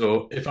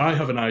 So if I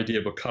have an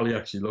idea, but Callie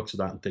actually looks at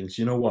that and thinks,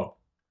 you know what?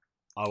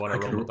 I want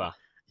to run with that.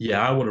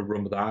 Yeah, I want to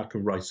run with that. I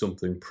can write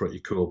something pretty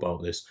cool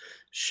about this.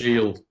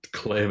 She'll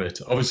claim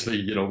it.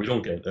 Obviously, we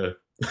don't get into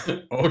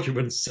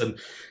arguments, and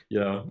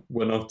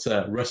we're not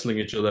wrestling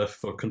each other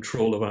for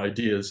control of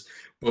ideas.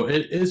 But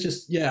it is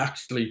just,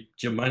 actually,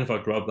 do you mind if I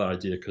grab that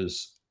idea?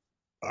 Because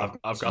I've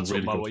got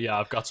really something.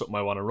 I've got something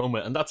I want to run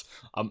with, and that's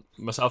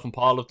myself and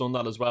Paul have done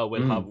that as well.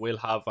 We'll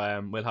have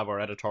our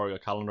editorial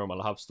calendar, and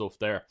we'll have stuff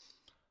there,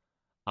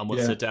 and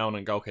we'll sit down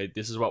and go, okay,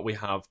 this is what we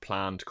have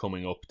planned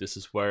coming up. This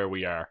is where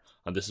we are,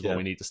 and this is what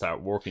we need to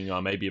start working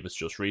on. Maybe if it's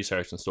just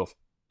research and stuff,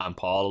 and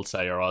Paul will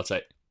say, or I'll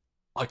say,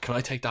 oh, can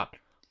I take that?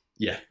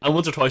 Yeah. And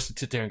once or twice to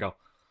sit there and go,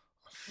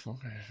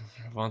 okay,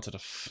 I wanted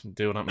to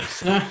do that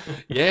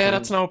myself. Yeah,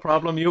 that's no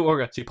problem. You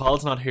order. See,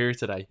 Paul's not here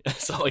today,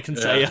 so I can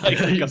say I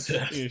can go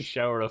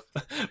shower up.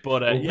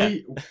 But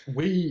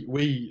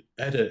we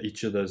edit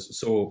each other's.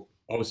 So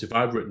obviously, if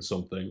I've written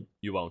something,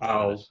 you won't.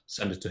 I'll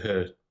send it to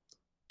her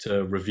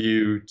to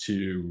review.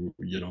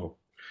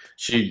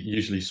 She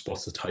usually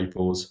spots the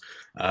typos,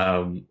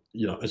 and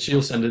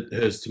she'll send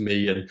hers to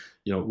me, and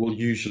we'll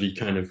usually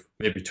kind of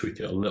maybe tweak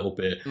it a little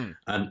bit,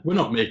 and we're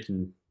not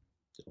making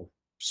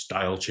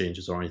style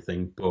changes or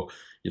anything, but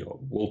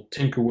we'll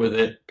tinker with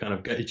it, kind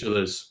of get each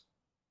other's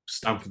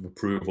stamp of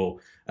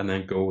approval, and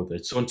then go with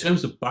it. So in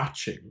terms of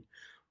batching,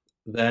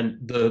 then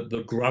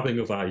the grabbing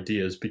of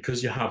ideas,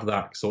 because you have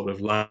that sort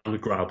of land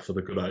grab for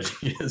the good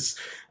ideas,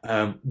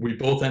 we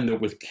both end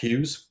up with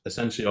queues,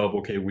 essentially of,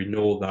 okay, we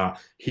know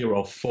that here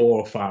are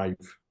 4 or 5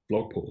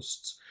 blog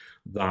posts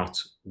that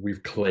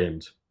we've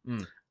claimed.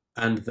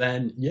 And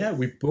then,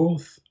 we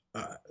both,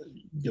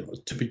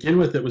 to begin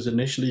with, it was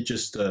initially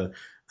just a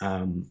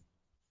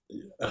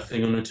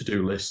thing on a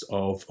to-do list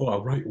of,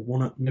 I'll write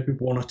maybe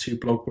 1 or 2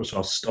 blog posts.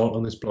 I'll start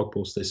on this blog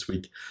post this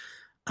week.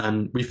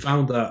 And we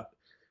found that,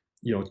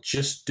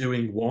 just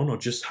doing one or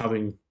just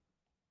having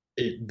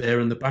it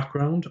there in the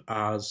background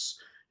as,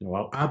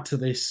 I'll add to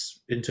this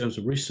in terms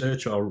of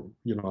research, or,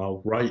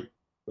 I'll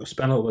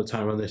spend a little bit of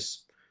time on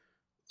this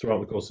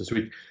throughout the course of this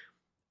week.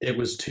 It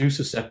was too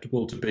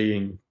susceptible to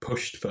being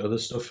pushed for other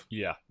stuff.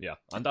 Yeah.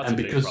 And that's a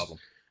big problem.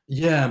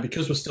 Yeah,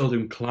 because we're still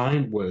doing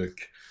client work,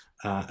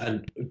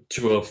 and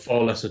to a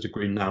far lesser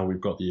degree now, we've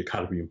got the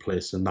academy in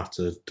place, and that's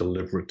a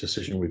deliberate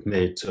decision we've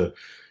made to,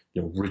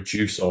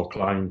 reduce our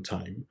client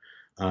time.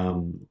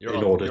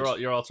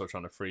 You're also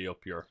trying to free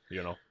up your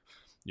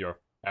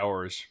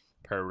hours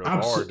per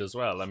reward as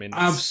well. I mean,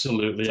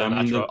 absolutely. it's a I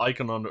mean,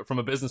 natural. From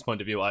a business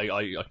point of view,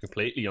 I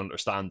completely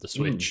understand the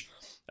switch.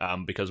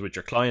 Because with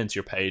your clients,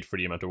 you're paid for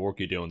the amount of work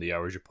you do and the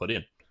hours you put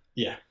in.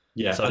 yeah,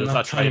 yeah. So And there's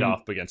that trade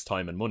off against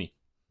time and money.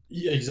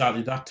 yeah,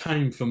 exactly. That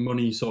time for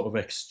money sort of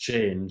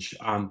exchange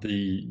and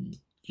the,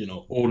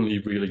 only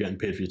really getting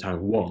paid for your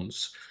time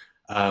once.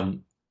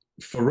 Um,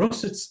 for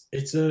us,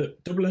 it's a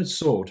double-edged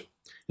sword.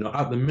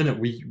 At the minute,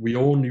 we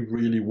only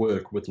really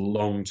work with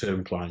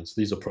long-term clients.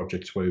 These are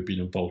projects where we've been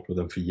involved with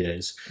them for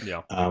years.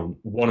 Yeah.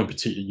 One in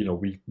particular,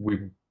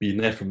 we've been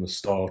there from the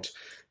start.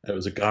 There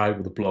was a guy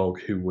with a blog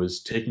who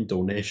was taking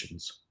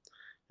donations,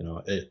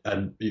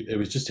 and it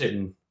was just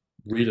taking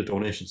reader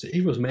donations.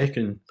 He was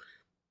making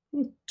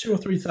 $2,000 or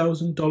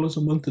 $3,000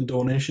 a month in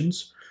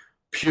donations,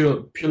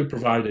 purely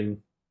providing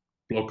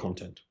blog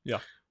content. Yeah.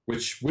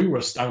 Which we were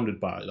astounded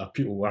by, that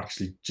people were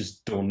actually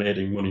just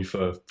donating money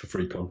for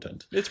free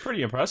content. It's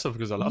pretty impressive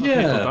because a lot of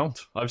people don't.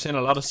 I've seen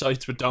a lot of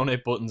sites with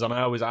donate buttons, and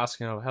I always ask,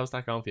 how's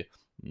that going for you?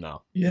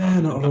 No. Yeah,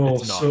 not at all.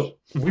 It's not. So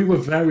we were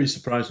very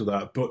surprised with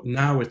that, but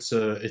now it's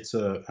a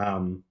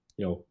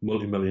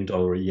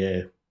multi-million-dollar a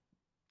year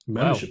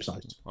membership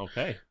site.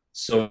 Okay.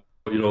 So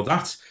we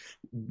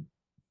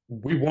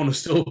want to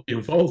still be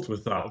involved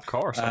with that. Of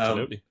course,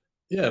 absolutely.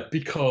 Yeah,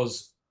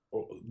 because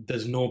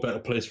there's no better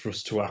place for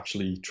us to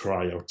actually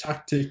try our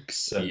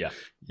tactics and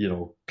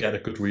get a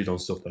good read on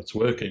stuff that's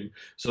working.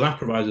 So that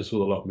provides us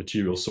with a lot of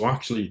material. So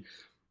actually,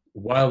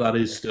 while that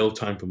is still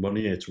time for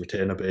money, it's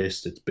retainer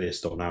based, it's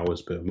based on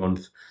hours per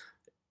month,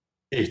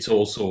 it's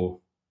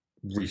also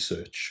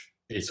research.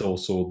 It's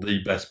also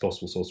the best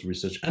possible source of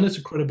research, and it's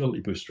a credibility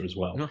booster as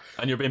well.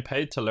 And you're being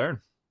paid to learn.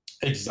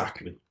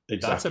 Exactly.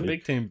 That's a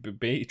big thing.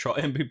 Try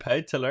and be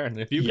paid to learn.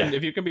 If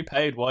you can be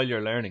paid while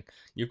you're learning,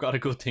 you've got a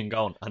good thing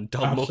going. And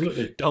don't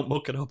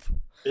muck it up.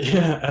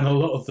 Yeah, and a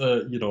lot of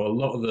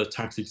the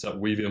tactics that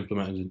we've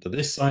implemented into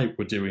this site,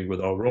 we're doing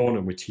with our own,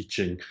 and we're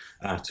teaching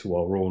to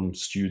our own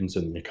students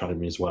in the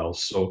academy as well.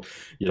 So,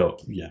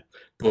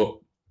 but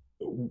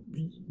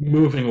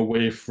moving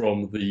away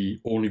from the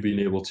only being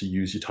able to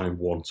use your time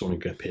once, only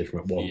get paid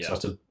from it once,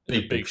 that's a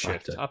big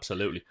shift. factor.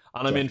 Absolutely.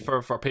 And I mean,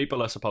 for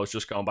people, I suppose,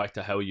 just going back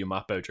to how you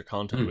map out your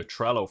content with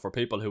Trello, for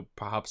people who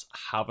perhaps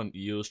haven't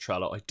used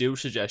Trello, I do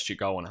suggest you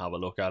go and have a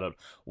look at it.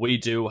 We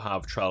do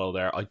have Trello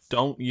there. I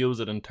don't use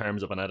it in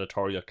terms of an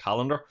editorial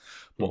calendar,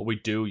 but we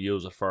do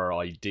use it for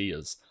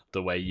ideas,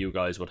 the way you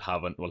guys would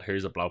have it. Well,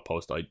 here's a blog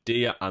post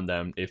idea, and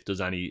then if there's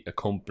any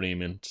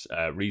accompaniment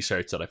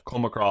research that I've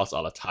come across,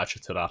 I'll attach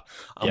it to that,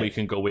 and we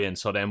can go in.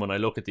 So then when I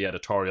look at the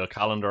editorial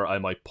calendar, I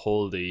might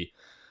pull the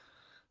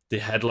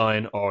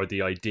headline or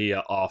the idea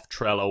off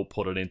Trello,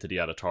 put it into the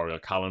editorial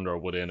calendar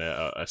within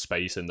a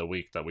space in the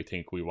week that we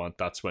think we want.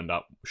 That's when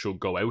that should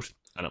go out,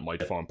 and it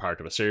might form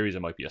part of a series.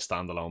 It might be a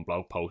standalone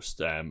blog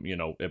post.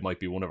 It might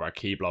be one of our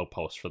key blog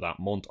posts for that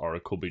month, or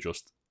it could be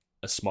just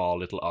a small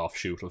little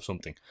offshoot of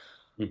something.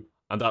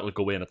 And that will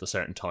go in at a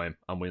certain time,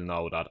 and we'll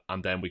know that.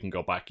 And then we can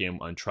go back in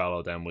on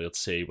Trello, then we'll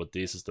see, well,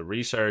 this is the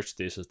research,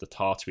 this is the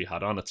thoughts we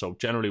had on it. So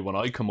generally, when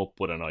I come up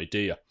with an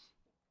idea,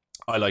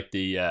 I like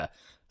the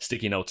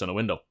sticky notes on a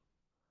window.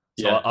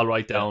 So I'll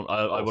write down.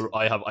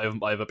 I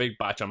have a big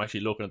batch. I'm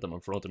actually looking at them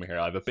in front of me here.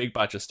 I have a big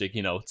batch of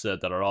sticky notes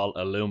that are all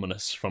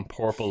luminous, from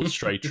purple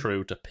straight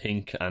through to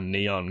pink and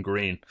neon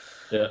green.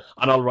 Yeah,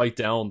 and I'll write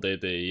down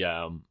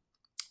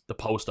the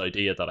post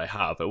idea that I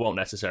have. It won't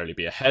necessarily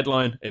be a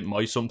headline. It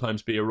might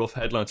sometimes be a rough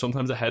headline.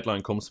 Sometimes a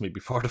headline comes to me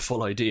before the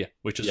full idea,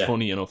 which is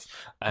funny enough.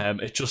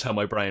 It's just how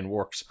my brain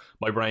works.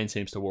 My brain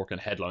seems to work in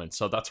headlines,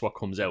 so that's what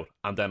comes out,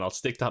 and then I'll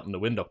stick that in the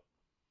window.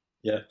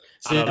 Yeah,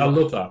 see, I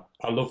love that.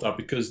 I love that,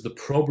 because the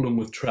problem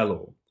with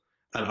Trello,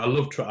 and I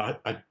love Trello.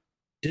 I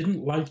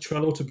didn't like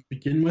Trello to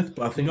begin with,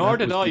 but I think nor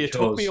did I. It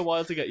took me a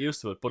while to get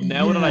used to it, but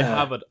now that I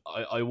have it,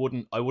 I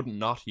wouldn't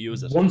not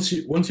use it. Once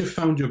you've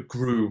found your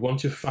groove,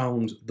 once you've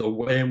found the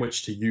way in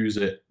which to use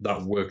it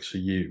that works for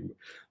you,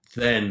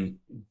 then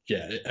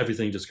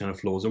everything just kind of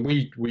flows. And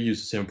we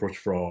use the same approach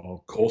for our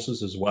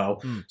courses as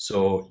well.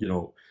 So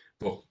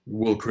but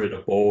we'll create a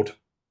board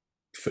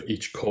for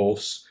each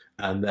course,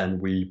 and then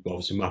we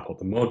obviously map out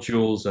the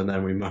modules, and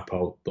then we map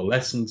out the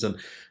lessons, and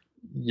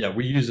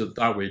we use it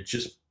that way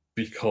just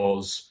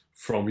because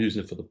from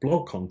using it for the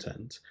blog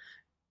content,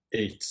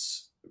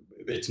 it's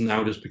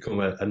now just become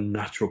a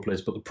natural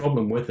place. But the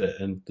problem with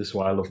it, and this is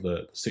why I love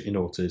the sticky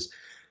notes, is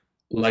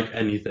like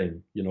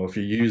anything, if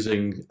you're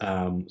using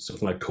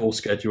something like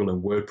CoSchedule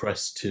and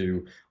WordPress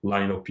to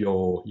line up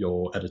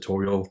your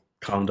editorial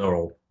calendar,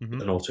 or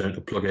an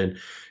alternative plugin,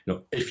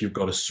 if you've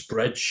got a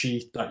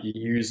spreadsheet that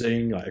you're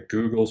using, like a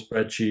Google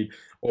spreadsheet,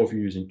 or if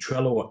you're using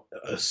Trello or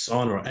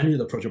Asana or any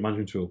other project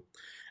management tool,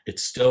 it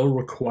still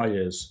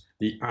requires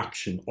the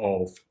action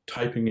of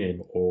typing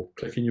in or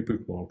clicking your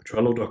bookmark,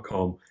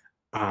 Trello.com,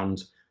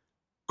 and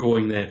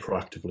going there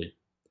proactively.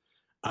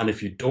 And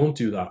if you don't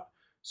do that,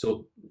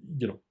 so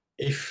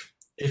if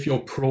you're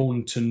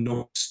prone to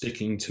not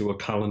sticking to a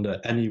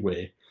calendar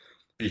anyway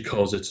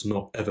because it's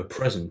not ever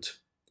present,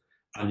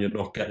 and you're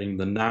not getting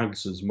the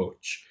nags as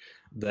much,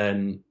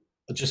 then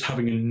just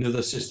having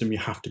another system you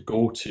have to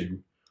go to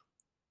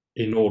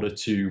in order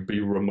to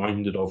be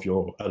reminded of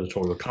your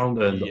editorial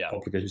calendar and the Yeah.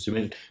 obligations you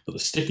made. But the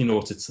sticky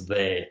notes, it's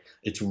there.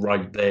 It's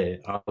right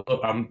there.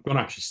 I'm going to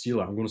actually steal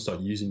that. I'm going to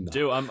start using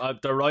that.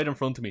 They're right in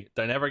front of me.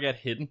 They never get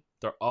hidden.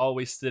 They're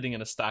always sitting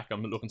in a stack.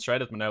 I'm looking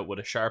straight at them now with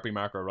a Sharpie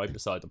marker right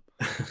beside them.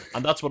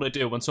 And that's what I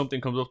do. When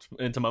something comes up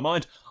into my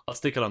mind, I'll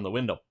stick it on the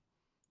window.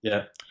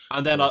 Yeah.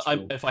 And then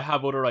Cool. if I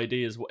have other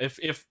ideas,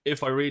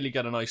 if I really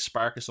get a nice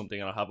spark of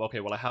something and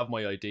I have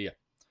my idea,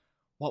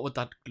 what would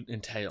that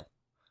entail?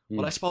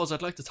 Well, I suppose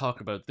I'd like to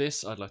talk about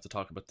this, I'd like to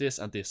talk about this,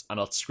 and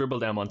I'll scribble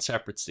them on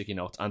separate sticky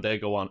notes, and they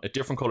go on a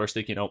different colour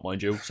sticky note,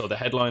 mind you. So the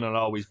headline will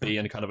always be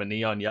in kind of a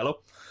neon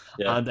yellow,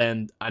 and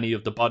then any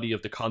of the body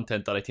of the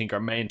content that I think are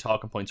main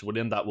talking points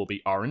within that will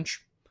be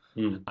orange.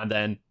 And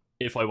then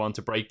if I want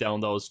to break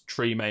down those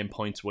 3 main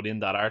points within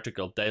that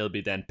article, they'll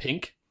be then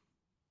pink.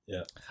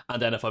 Yeah.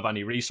 And then if I have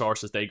any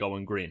resources, they go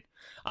in green.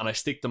 And I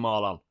stick them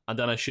all on, and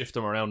then I shift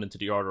them around into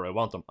the order I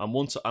want them.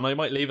 And I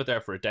might leave it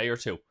there for a day or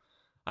two.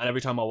 And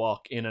every time I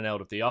walk in and out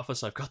of the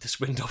office, I've got this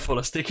window full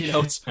of sticky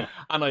notes,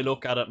 and I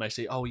look at it and I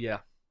say, oh yeah,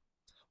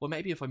 well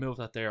maybe if I move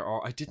that there,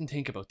 or I didn't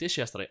think about this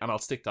yesterday, and I'll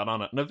stick that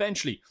on it. And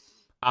eventually,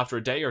 after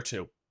a day or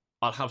two,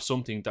 I'll have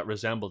something that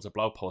resembles a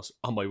blog post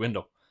on my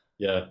window.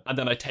 Yeah. And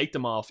then I take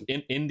them off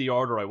in the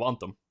order I want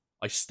them.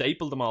 I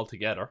staple them all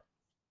together.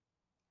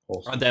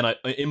 Awesome. And then I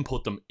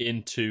input them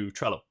into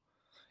Trello.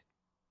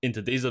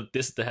 This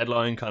is the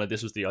headline, kind of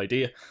this was the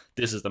idea.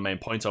 This is the main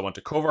points I want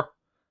to cover.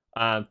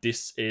 And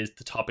this is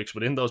the topics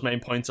within those main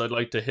points I'd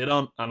like to hit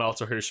on, and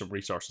also here's some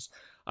resources.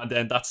 And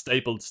then that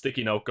stapled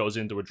sticky note goes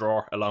into a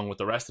drawer along with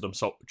the rest of them.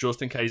 So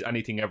just in case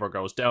anything ever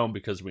goes down,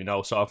 because we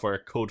know software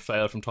could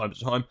fail from time to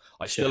time,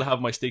 I still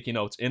have my sticky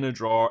notes in a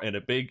drawer in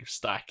a big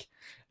stack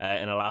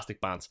in elastic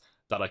bands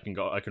that I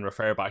can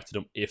refer back to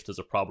them if there's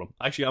a problem.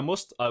 Actually,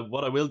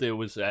 what I will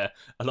do is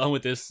along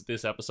with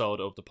this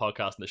episode of the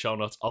podcast and the show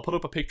notes, I'll put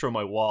up a picture on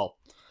my wall.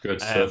 Good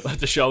stuff.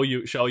 To show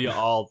you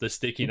all the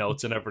sticky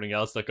notes and everything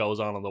else that goes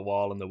on the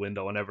wall and the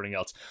window and everything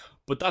else.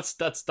 But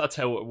that's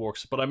how it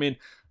works. But I mean,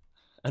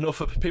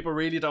 enough of people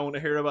really don't want to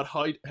hear about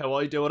how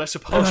I do it, I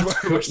suppose.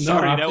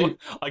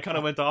 I kind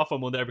of went off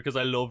on one there because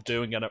I love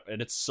doing it,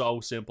 and it's so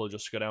simple.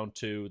 Just go down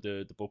to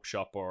the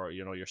bookshop or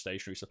your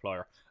stationery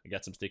supplier and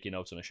get some sticky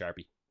notes and a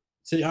Sharpie.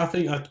 See, I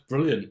think that's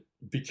brilliant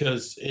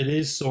because it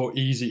is so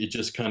easy to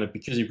just kind of,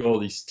 because you've got all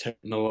these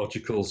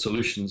technological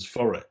solutions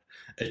for it,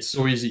 it's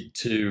so easy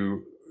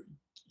to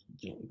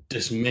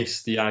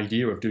dismiss the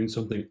idea of doing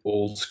something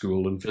old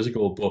school and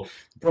physical. But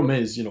the problem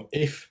is,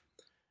 if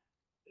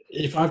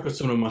I've got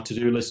something on my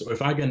to-do list, or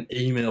if I get an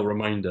email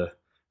reminder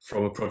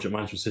from a project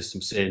management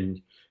system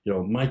saying,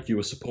 Mike, you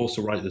were supposed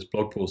to write this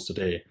blog post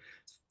today,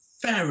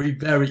 very,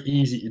 very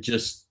easy to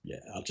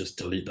I'll just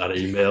delete that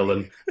email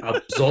and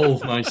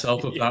absolve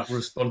myself of that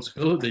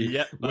responsibility.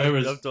 Yeah,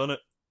 I've done it.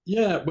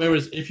 Yeah,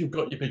 whereas if you've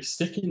got your big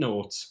sticky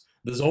notes,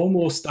 there's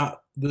almost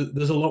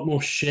there's a lot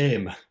more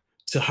shame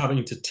to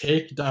having to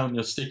take down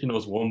your sticky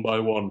notes one by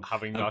one.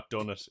 Having not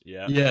done it,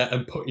 yeah. Yeah,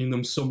 and putting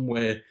them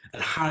somewhere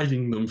and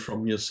hiding them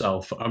from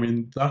yourself. I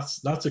mean,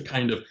 that's a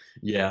kind of,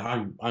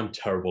 I'm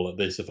terrible at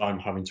this if I'm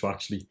having to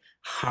actually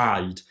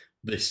hide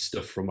this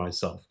stuff from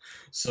myself.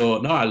 So,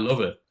 no, I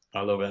love it.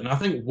 And I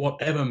think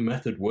whatever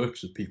method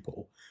works with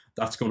people,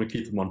 that's going to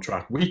keep them on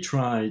track. We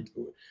tried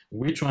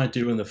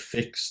doing a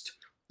fixed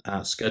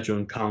schedule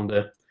and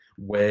calendar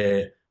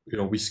where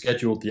we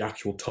scheduled the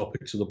actual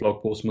topics of the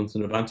blog post months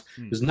in advance.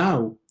 Because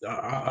now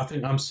I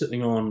think I'm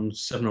sitting on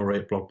 7 or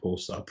 8 blog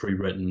posts that are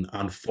pre-written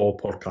and 4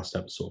 podcast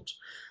episodes.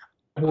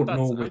 I don't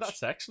know which.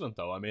 That's excellent,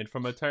 though. I mean,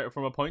 from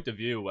a point of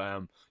view,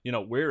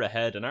 we're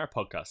ahead in our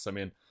podcasts. I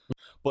mean,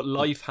 but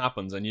life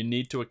happens, and you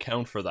need to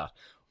account for that.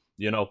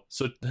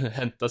 So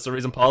that's the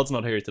reason Paul's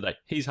not here today.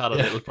 He's had a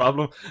little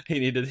problem. He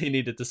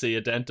needed to see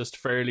a dentist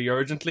fairly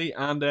urgently,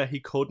 and he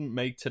couldn't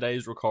make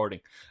today's recording.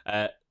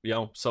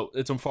 So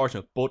it's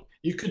unfortunate, but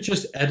you could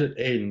just edit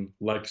in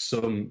like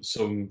some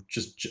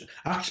just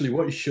actually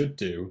what you should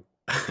do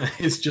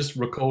is just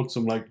record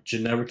some like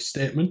generic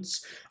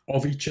statements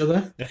of each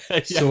other.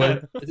 So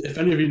if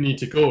any of you need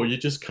to go, you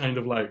just kind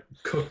of like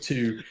cut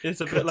to.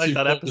 It's a bit like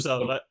that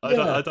episode.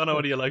 I don't know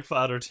whether you like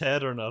Father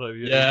Ted or not.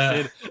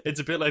 It's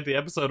a bit like the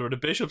episode where the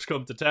bishops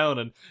come to town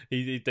and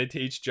they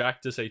teach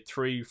Jack to say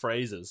 3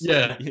 phrases.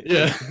 Yeah.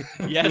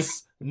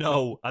 Yes,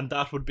 no, and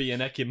that would be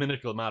an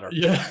ecumenical matter.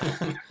 Yeah.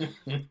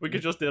 We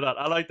could just do that.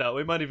 I like that.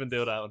 We might even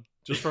do that one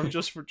just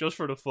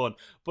for the fun.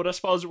 But I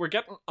suppose we're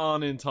getting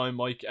on in time,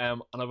 Mike.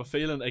 And I have a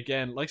feeling,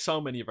 again, like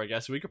so many of our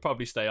guests, we could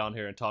probably stay on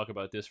here and talk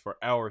about this for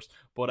hours.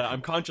 But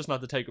I'm conscious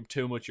not to take up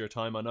too much of your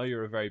time. I know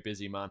you're a very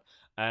busy man.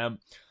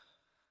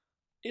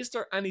 Is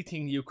there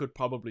anything you could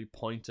probably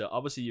point to?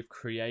 Obviously, you've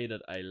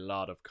created a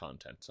lot of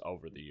content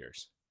over the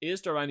years.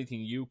 Is there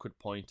anything you could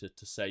point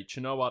to say, do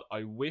you know what?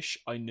 I wish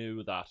I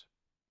knew that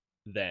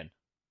then.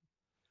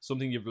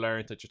 Something you've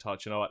learned that you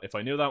thought, you know what? If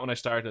I knew that when I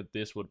started,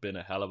 this would have been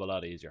a hell of a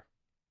lot easier.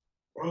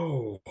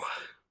 Oh.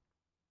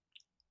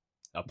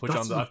 I've put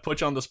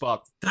you on the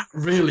spot. That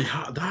really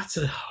hard. That's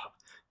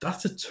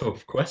a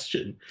tough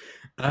question.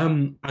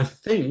 I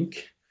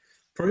think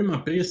probably my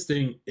biggest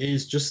thing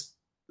is just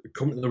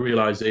come to the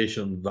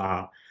realization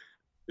that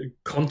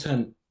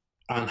content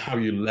and how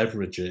you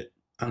leverage it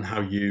and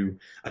how you,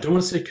 I don't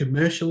want to say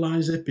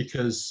commercialize it,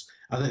 because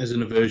I think there's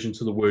an aversion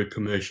to the word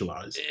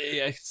commercialize.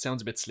 Yeah, it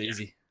sounds a bit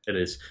sleazy. It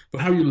is.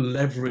 But how you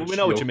leverage But we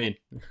know what you mean.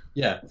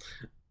 Yeah.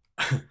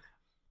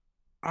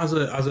 As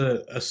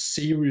a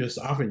serious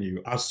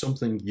avenue, as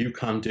something you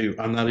can do,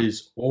 and that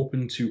is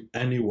open to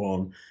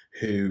anyone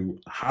who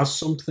has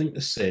something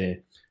to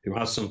say, who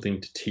has something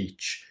to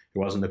teach,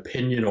 who has an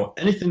opinion or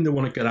anything they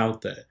want to get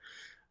out there,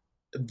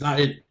 that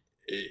it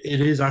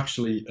is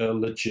actually a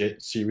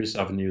legit serious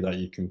avenue that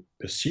you can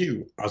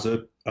pursue as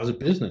a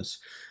business.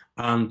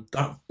 And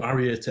that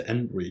barrier to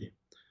entry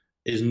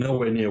is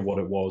nowhere near what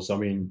it was. I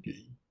mean,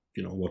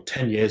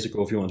 10 years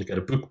ago, if you wanted to get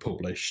a book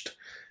published,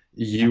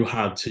 you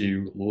had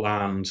to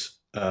land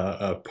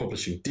a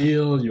publishing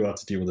deal, you had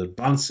to deal with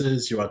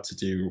advances, you had to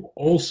do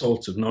all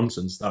sorts of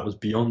nonsense that was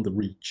beyond the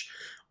reach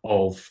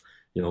of,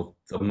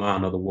 the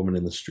man or the woman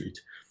in the street.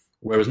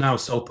 Whereas now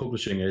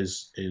self-publishing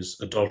is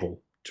a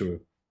doddle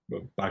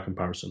by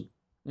comparison.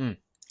 10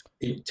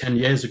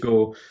 years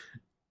ago,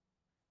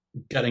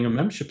 getting a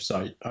membership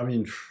site, I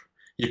mean,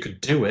 you could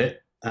do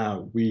it. I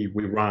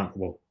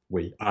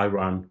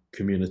ran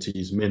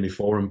communities, mainly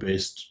forum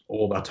based,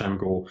 all that time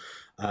ago.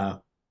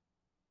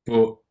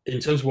 But in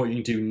terms of what you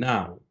can do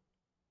now,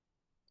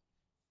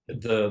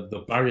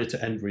 the barrier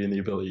to entry and the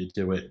ability to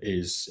do it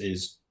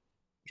is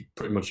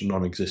pretty much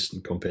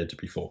non-existent compared to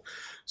before.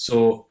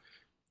 So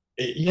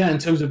in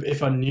terms of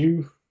if I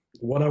knew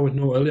what I would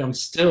know earlier, I'm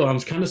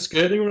kind of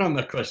skirting around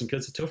that question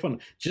because it's a tough one.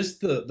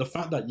 Just the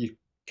fact that you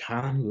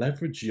can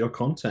leverage your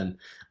content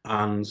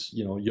and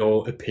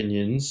your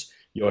opinions,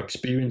 your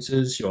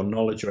experiences, your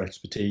knowledge, your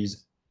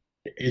expertise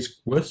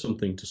is worth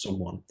something to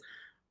someone,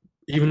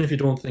 even if you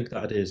don't think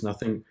that it is. And I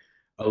think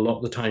a lot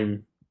of the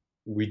time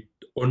we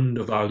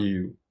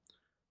undervalue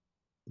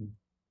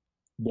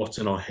what's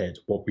in our head,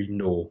 what we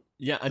know.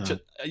 Yeah, and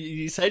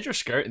you said you're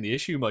skirting the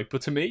issue, Mike,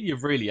 but to me,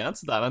 you've really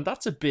answered that, and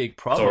that's a big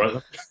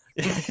problem.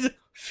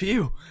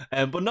 Phew.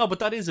 But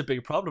that is a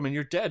big problem, and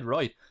you're dead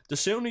right. The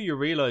sooner you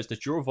realise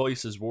that your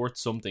voice is worth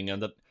something,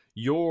 and that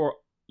your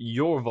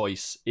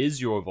voice is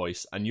your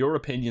voice, and your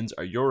opinions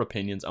are your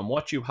opinions, and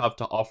what you have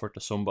to offer to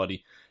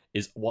somebody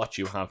is what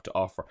you have to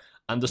offer.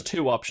 And there's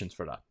two options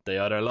for that. They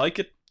either like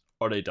it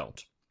or they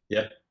don't.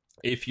 Yeah.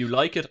 If you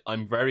like it,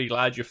 I'm very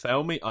glad you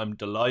found me. I'm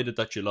delighted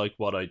that you like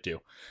what I do.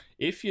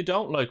 If you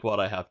don't like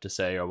what I have to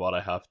say or what I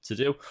have to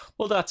do,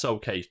 well, that's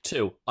okay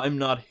too. I'm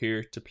not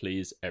here to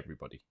please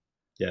everybody.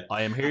 Yeah.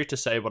 I am here to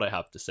say what I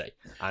have to say.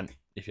 And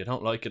if you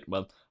don't like it,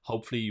 well,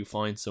 hopefully you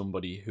find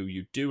somebody who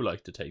you do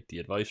like to take the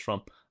advice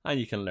from and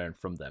you can learn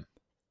from them.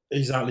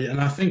 Exactly. And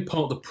I think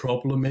part of the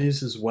problem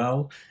is as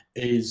well,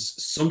 is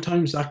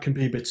sometimes that can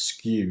be a bit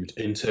skewed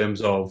in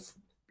terms of,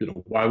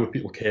 why would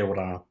people care what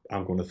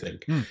I'm going to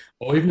think?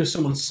 Or even if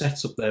someone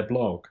sets up their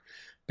blog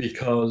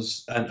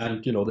because,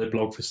 and they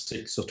blog for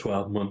 6 or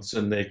 12 months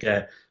and they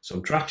get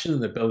some traction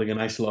and they're building a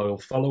nice loyal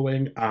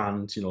following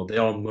and, they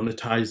are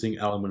monetizing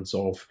elements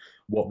of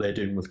what they're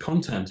doing with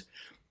content.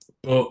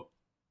 But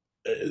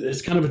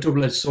it's kind of a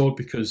double-edged sword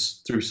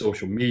because through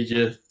social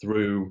media,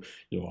 through,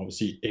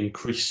 obviously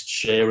increased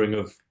sharing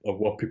of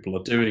what people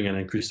are doing and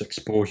increased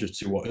exposure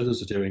to what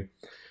others are doing,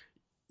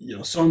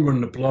 someone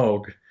running a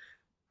blog,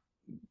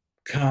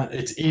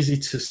 it's easy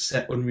to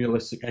set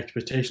unrealistic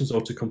expectations or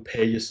to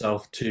compare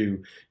yourself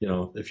to,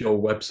 if your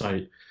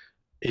website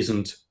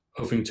isn't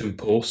Huffington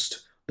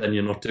Post, then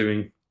you're not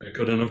doing a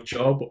good enough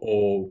job,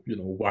 or,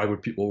 why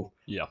would people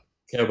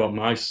care about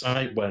my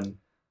site when,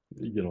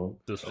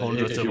 there's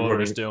hundreds of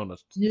others doing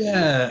it.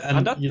 Yeah.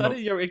 And that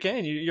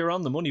you're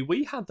on the money.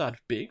 We had that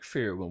big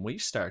fear when we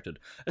started,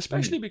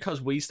 especially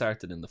because we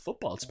started in the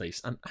football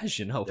space. And as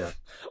you know,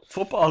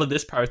 football in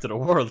this part of the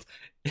world,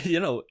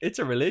 it's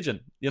a religion.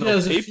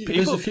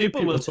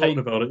 People will take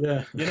about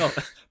it. Yeah.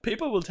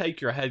 People will take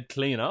your head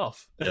clean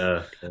off.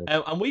 Yeah.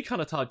 And we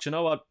kind of thought, you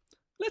know what,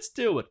 let's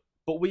do it.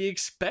 But we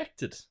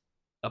expected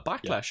a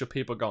backlash of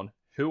people going,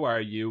 "Who are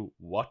you?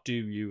 What do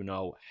you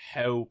know?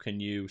 How can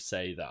you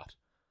say that?"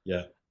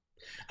 Yeah,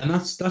 and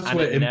that's and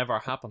where it never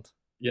happened.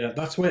 Yeah,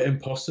 that's where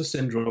imposter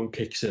syndrome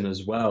kicks in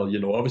as well.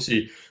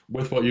 Obviously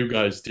with what you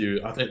guys do,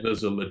 I think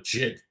there's a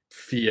legit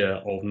fear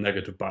of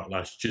negative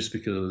backlash just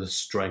because of the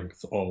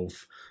strength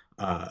of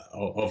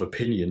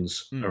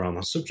opinions around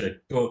that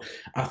subject. But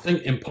I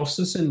think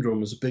imposter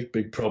syndrome is a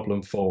big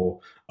problem for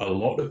a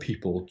lot of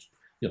people.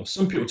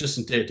 Some people just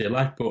in day-to-day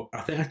life, but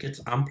I think that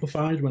gets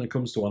amplified when it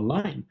comes to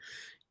online.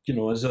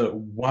 As a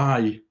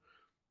why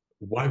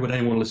would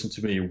anyone listen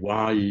to me?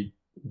 Why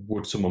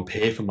would someone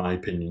pay for my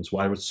opinions?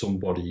 Why would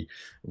somebody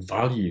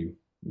value,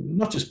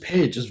 not just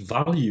pay, just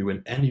value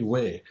in any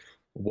way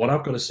what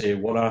I've got to say,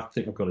 what I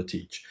think I've got to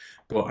teach?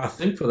 But I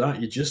think for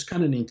that, you just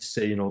kind of need to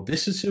say,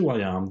 this is who I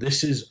am.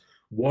 This is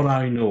what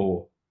I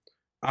know.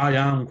 I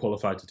am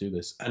qualified to do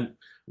this. And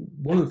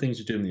one of the things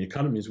we do in the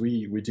academy is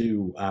we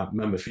do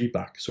member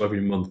feedback. So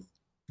every month,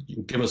 you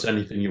can give us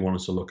anything you want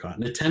us to look at.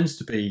 And it tends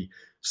to be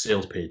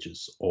sales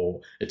pages,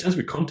 or it tends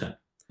to be content.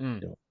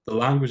 The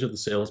language of the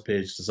sales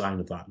page, design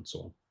of that, and so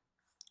on.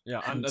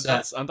 Yeah, and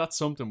And that's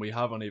something we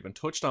haven't even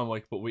touched on,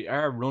 Mike. But we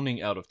are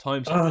running out of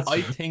time, so uh,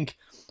 I think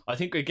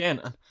again,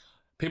 and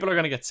people are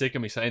going to get sick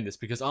of me saying this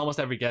because almost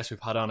every guest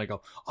we've had on, I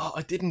go, "Oh,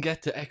 I didn't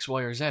get to X,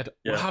 Y, or Z.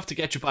 We'll yeah. have to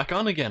get you back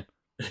on again."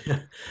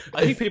 I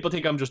think If, people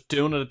think I'm just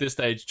doing it at this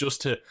stage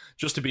just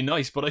to be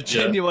nice, but I yeah.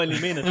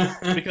 genuinely mean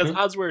it. Because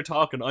as we're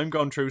talking, I'm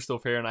going through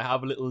stuff here, and I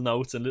have little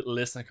notes and little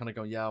lists, and I kind of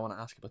go, "Yeah, I want to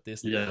ask about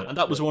this," Yeah, and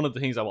that was yeah. one of the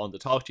things I wanted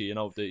to talk to you. You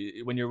know,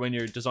 when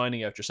you're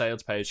designing out your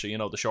sales page, so you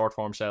know the short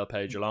form sales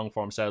page, your long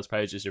form sales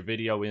page, is your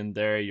video in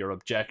there, your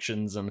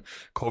objections, and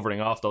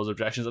covering off those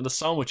objections, and there's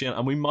so much in,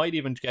 and we might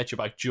even get you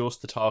back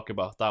just to talk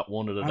about that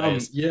one of the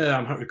days. Yeah,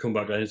 I'm happy to come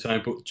back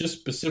anytime, but just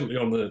specifically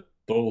on the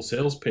whole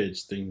sales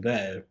page thing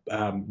there,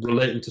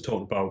 relating to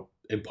talking about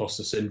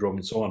imposter syndrome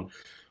and so on.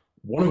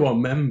 One of our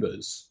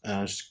members,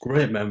 she's a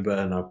great member,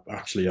 and I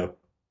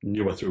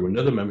knew her through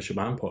another membership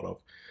I'm part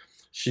of.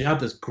 She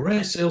had this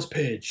great sales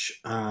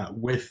page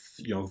with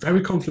very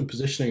confident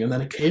positioning, and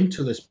then it came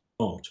to this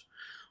part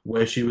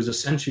where she was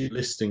essentially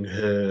listing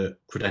her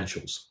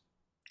credentials,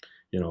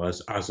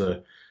 as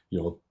a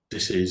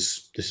this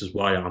is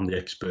why I'm the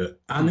expert,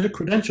 and her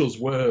credentials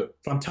were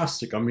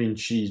fantastic. I mean,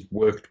 she's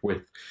worked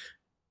with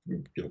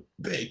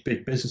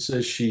big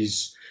businesses.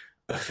 She's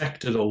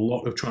affected a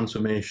lot of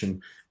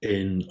transformation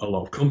in a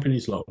lot of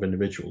companies, a lot of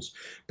individuals.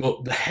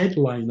 But the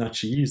headline that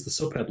she used, the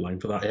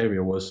subheadline for that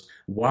area, was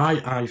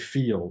 "Why I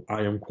Feel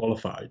I Am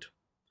Qualified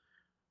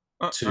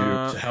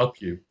to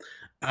help you."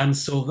 And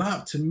so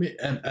that to me,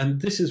 and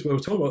this is where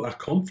we're talking about that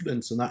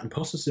confidence and that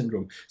imposter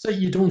syndrome. It's like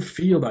you don't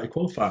feel that you're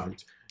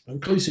qualified.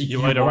 And clearly, so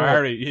You either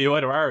are, you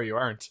either are, or you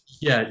aren't.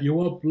 yeah, you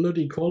are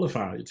bloody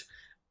qualified.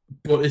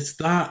 But it's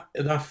that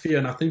fear,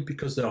 and I think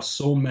because there are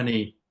so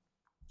many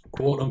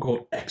quote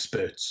unquote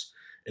experts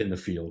in the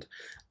field,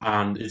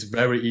 and it's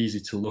very easy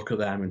to look at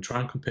them and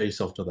try and compare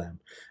yourself to them.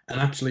 And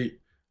actually,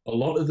 a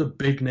lot of the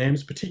big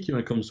names, particularly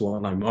when it comes to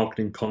online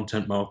marketing,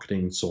 content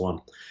marketing, and so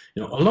on,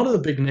 a lot of the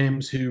big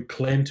names who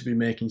claim to be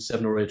making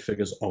 7 or 8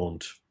 figures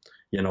aren't.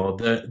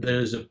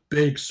 There's a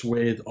big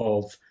swathe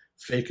of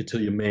fake it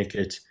till you make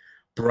it,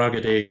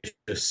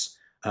 braggadocious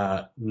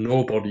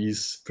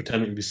nobodies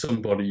pretending to be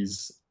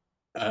somebodies.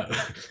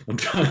 I'm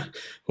trying,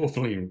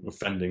 hopefully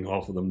offending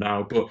half of them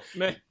now, but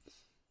Meh.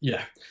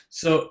 yeah.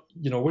 So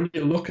when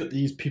you look at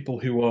these people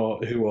who are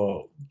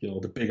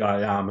the big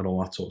I am and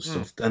all that sort of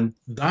stuff, then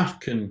that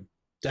can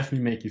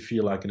definitely make you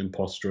feel like an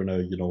imposter and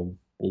well,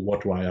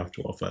 what do I have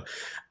to offer?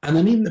 And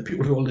then even the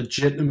people who are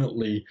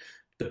legitimately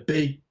the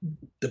big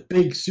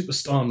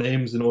superstar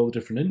names in all the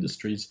different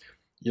industries,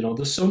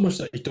 there's so much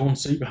that you don't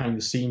see behind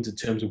the scenes in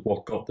terms of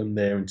what got them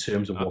there, in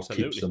terms of what keeps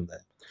Absolutely. them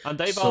there. And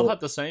they've all So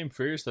had the same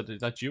fears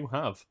that you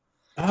have.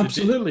 The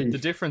absolutely,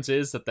 difference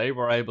is that they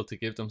were able to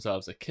give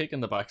themselves a kick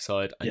in the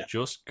backside and yeah,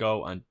 just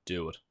go and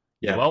do it.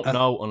 You yeah. won't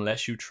know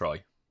unless you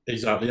try.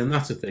 Exactly, and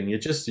that's the thing. You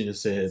just need to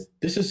say,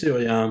 "This is who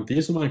I am.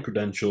 These are my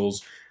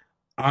credentials.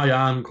 I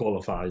am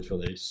qualified for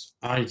this.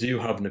 I do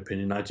have an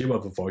opinion. I do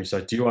have a voice.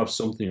 I do have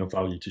something of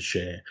value to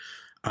share."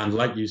 And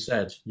like you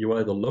said, you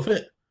either love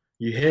it,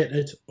 you hate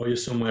it, or you're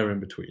somewhere in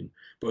between.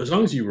 But as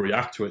long as you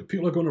react to it,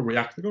 people are going to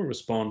react. They're going to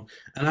respond.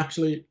 And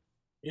actually,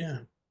 yeah,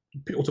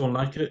 people don't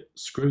like it.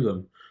 Screw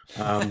them.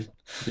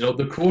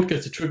 The quote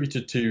gets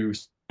attributed to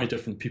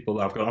different people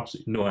that I've got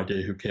absolutely no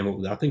idea who came up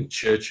with it. I think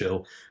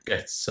Churchill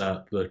gets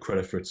the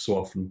credit for it so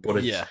often, but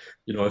it's Yeah.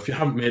 if you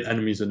haven't made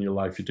enemies in your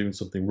life, you're doing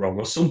something wrong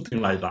or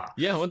something like that.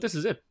 Yeah, well, this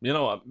is it.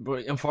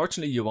 But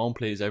unfortunately, you won't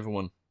please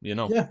everyone.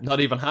 Yeah, Not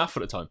even half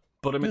of the time.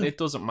 But I mean, yeah. it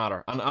doesn't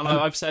matter. And And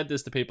I've said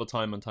this to people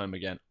time and time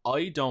again.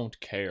 I don't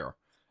care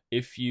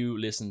if you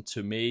listen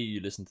to me, you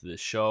listen to this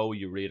show,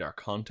 you read our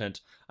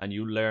content, and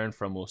you learn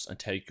from us and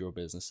take your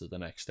business to the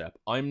next step.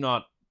 I'm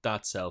not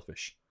that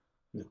selfish.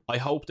 yeah, I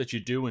hope that you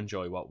do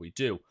enjoy what we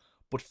do,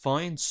 but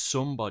find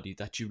somebody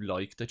that you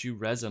like, that you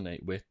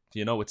resonate with.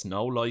 It's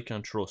know, like,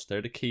 and trust.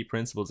 They're the key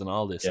principles in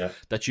all this yeah,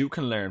 that you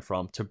can learn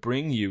from to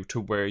bring you to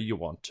where you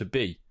want to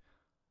be.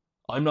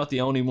 I'm not the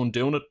only one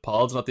doing it.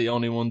 Paul's not the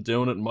only one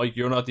doing it. Mike,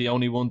 you're not the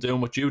only one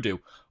doing what you do.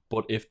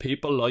 But if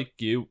people like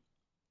you,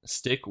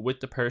 stick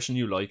with the person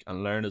you like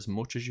and learn as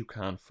much as you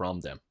can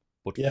from them.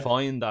 But yeah.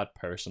 find that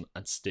person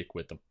and stick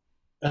with them.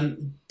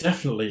 And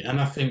definitely, and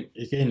I think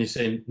again, you're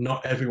saying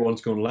not everyone's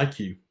going to like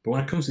you, but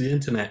when it comes to the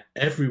internet,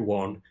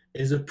 everyone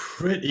is a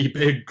pretty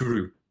big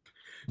group.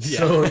 Yeah.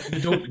 So you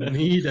don't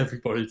need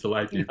everybody to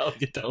like you. No,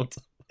 you don't.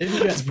 If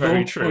you That's get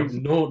very true.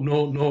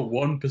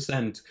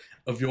 0.001%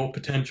 of your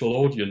potential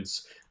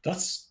audience,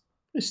 it's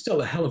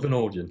still a hell of an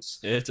audience.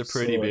 It's a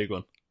pretty big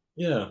one.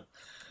 Yeah.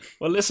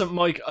 Well, listen,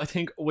 Mike, I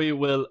think we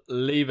will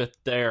leave it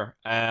there.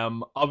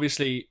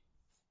 Obviously,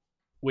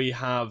 we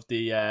have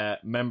the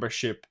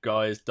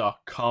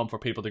membershipguys.com for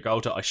people to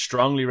go to. I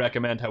strongly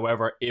recommend,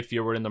 however, if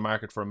you were in the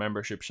market for a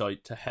membership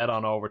site, to head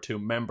on over to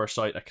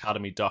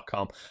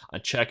membersiteacademy.com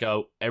and check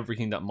out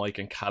everything that Mike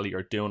and Callie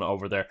are doing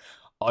over there.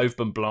 I've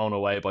been blown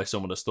away by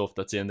some of the stuff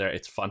that's in there.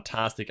 It's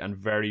fantastic and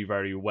very,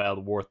 very well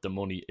worth the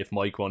money, if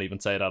Mike won't even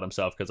say that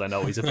himself, because I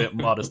know he's a bit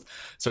modest.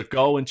 So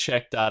go and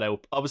check that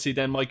out. Obviously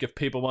then, Mike, if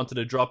people wanted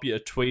to drop you a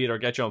tweet or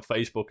get you on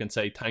Facebook and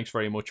say thanks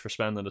very much for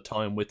spending the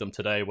time with them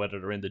today, whether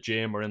they're in the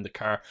gym or in the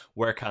car,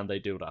 where can they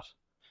do that?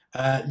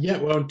 Yeah,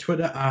 we're on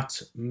Twitter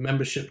at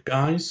membership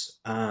guys,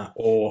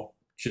 or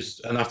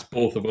just, and that's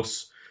both of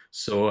us.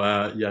 So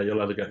yeah,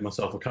 you'll either get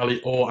myself or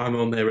Callie, or I'm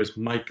on there as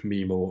Mike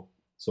Mimo.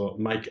 So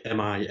Mike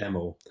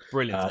Mimo.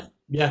 Brilliant.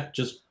 Yeah,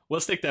 just we'll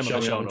stick them in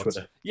the show notes.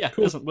 Yeah,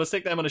 cool. Listen, we'll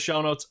stick them in the show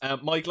notes.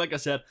 Mike, like I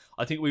said,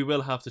 I think we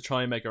will have to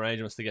try and make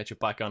arrangements to get you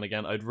back on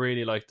again. I'd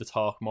really like to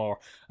talk more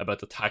about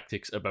the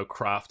tactics about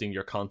crafting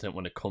your content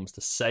when it comes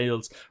to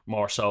sales,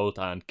 more so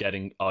than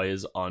getting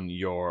eyes on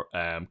your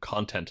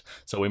content.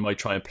 So we might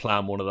try and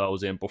plan one of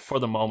those in. But for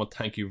the moment,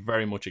 thank you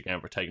very much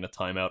again for taking the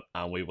time out,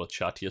 and we will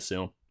chat to you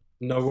soon.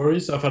 No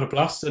worries. I've had a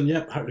blast, and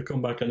yeah, happy to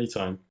come back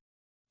anytime.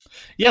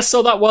 Yes,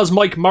 so that was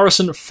Mike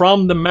Morrison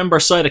from the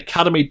member site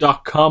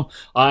academy.com.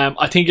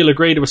 I think you'll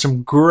agree there was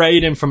some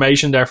great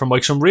information there from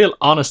Mike, some real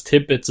honest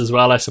tidbits as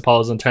well, I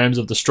suppose, in terms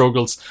of the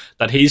struggles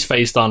that he's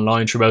faced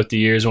online throughout the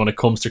years when it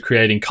comes to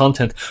creating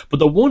content. But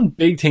the one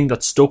big thing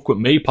that stuck with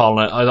me, Paul,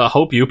 and I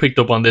hope you picked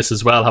up on this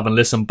as well, having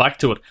listened back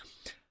to it,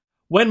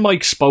 when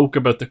Mike spoke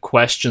about the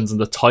questions and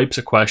the types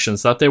of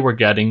questions that they were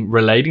getting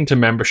relating to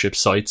membership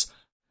sites,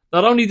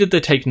 not only did they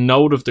take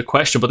note of the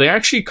question, but they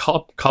actually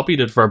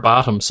copied it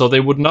verbatim. So they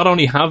would not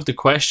only have the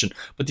question,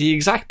 but the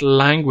exact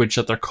language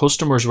that their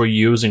customers were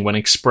using when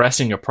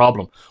expressing a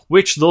problem,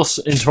 which thus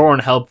in turn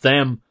helped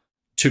them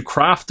to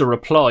craft the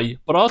reply,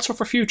 but also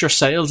for future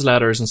sales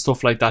letters and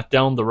stuff like that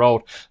down the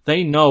road.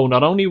 They know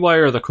not only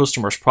where the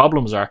customer's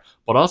problems are,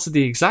 but also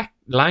the exact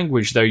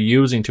language they're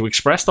using to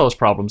express those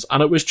problems.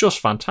 And it was just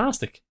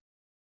fantastic.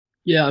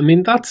 Yeah, I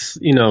mean, that's,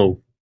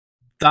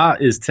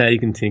 that is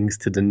taking things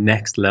to the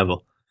next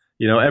level.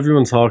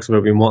 Everyone talks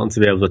about being wanting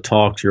to be able to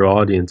talk to your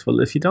audience.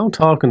 Well, if you don't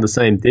talk in the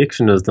same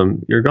diction as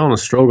them, you're going to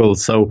struggle.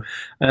 So,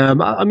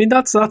 I mean,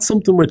 that's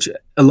something which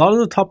a lot of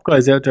the top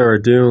guys out there are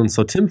doing.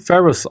 So Tim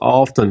Ferriss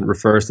often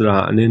refers to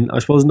that. And I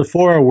suppose in the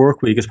 4-hour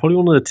work week, it's probably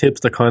one of the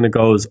tips that kind of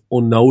goes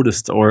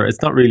unnoticed, or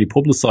it's not really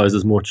publicized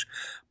as much.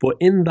 But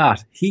in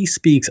that, he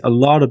speaks a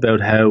lot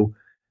about how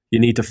you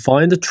need to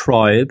find a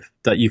tribe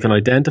that you can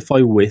identify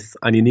with,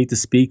 and you need to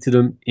speak to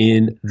them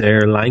in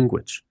their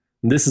language.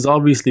 And this is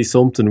obviously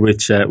something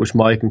which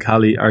Mike and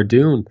Callie are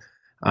doing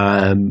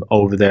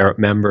over there at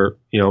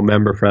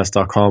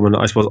memberpress.com. And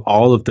I suppose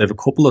they have a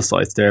couple of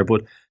sites there,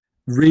 but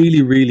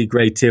really, really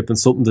great tip and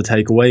something to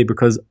take away,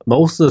 because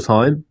most of the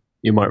time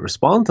you might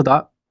respond to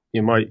that.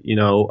 You might,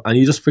 and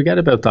you just forget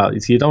about that.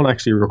 So you don't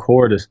actually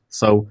record it.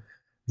 So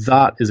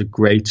that is a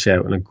great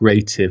shout and a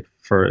great tip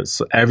for it.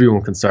 So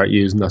everyone can start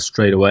using that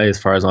straight away as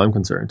far as I'm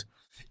concerned.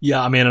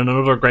 Yeah, I mean,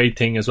 another great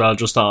thing as well,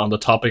 just on the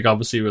topic,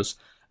 obviously, was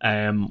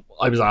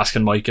I was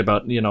asking Mike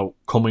about,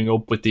 coming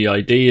up with the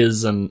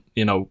ideas and,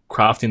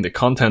 crafting the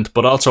content,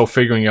 but also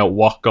figuring out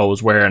what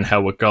goes where and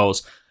how it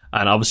goes.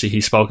 And obviously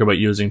he spoke about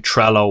using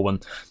Trello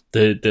and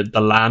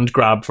the land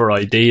grab for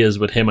ideas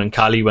with him and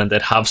Callie when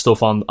they'd have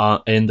stuff on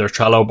in their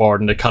Trello board,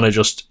 and they kind of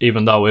just,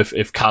 even though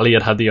if Callie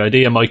had the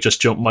idea, might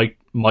just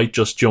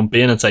jump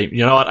in and say,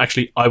 you know what,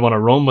 actually I want to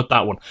run with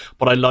that one.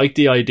 But I like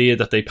the idea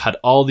that they've had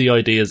all the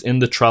ideas in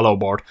the Trello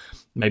board,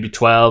 maybe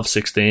 12,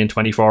 16,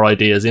 24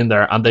 ideas in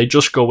there, and they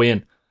just go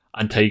in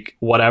and take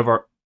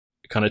whatever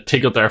kind of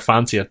tickled their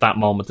fancy at that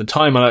moment in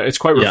time. And it's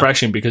quite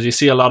refreshing, because you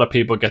see a lot of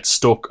people get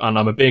stuck, and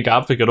I'm a big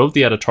advocate of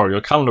the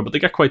editorial calendar, but they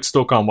get quite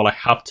stuck on, well, I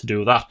have to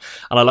do that.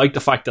 And I like the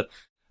fact that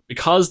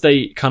because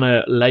they kind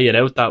of lay it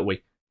out that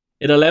way,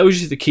 it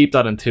allows you to keep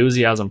that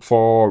enthusiasm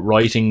for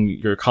writing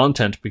your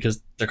content,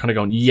 because they're kind of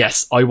going,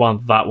 yes, I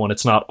want that one.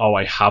 It's not, oh,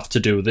 I have to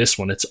do this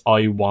one. It's,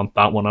 I want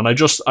that one. And I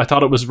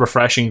thought it was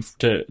refreshing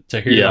to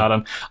hear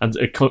that. And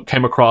it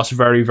came across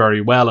very,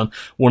 very well. And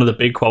one of the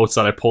big quotes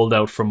that I pulled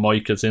out from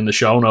Mike, it's in the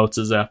show notes,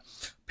 is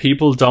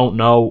people don't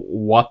know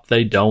what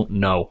they don't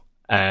know,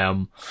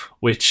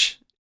 which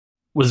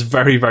was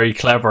very, very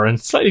clever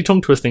and slightly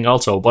tongue twisting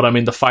also. But I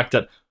mean, the fact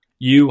that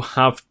you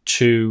have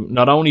to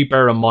not only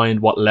bear in mind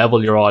what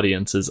level your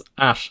audience is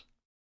at,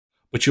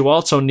 but you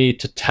also need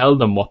to tell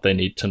them what they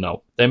need to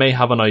know. They may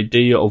have an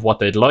idea of what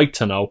they'd like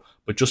to know,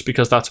 but just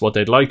because that's what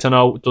they'd like to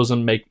know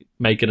doesn't make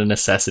it a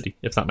necessity,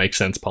 if that makes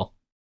sense, Paul.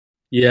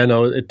 Yeah,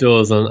 no, it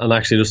does. And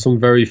actually, there's some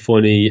very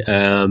funny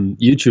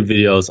YouTube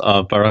videos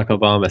of Barack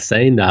Obama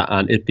saying that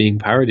and it being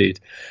parodied.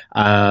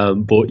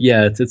 But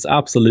yeah, it's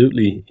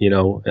absolutely,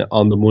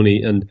 on the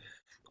money. And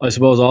I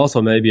suppose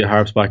also maybe it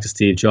harps back to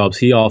Steve Jobs.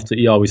 He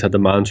always had the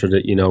mantra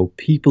that,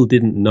 people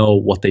didn't know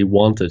what they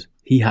wanted.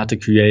 He had to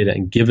create it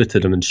and give it to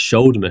them and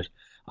show them it.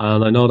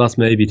 And I know that's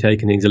maybe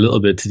taking things a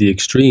little bit to the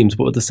extremes,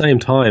 but at the same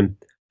time,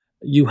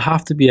 you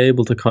have to be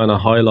able to kind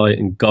of highlight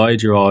and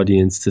guide your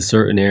audience to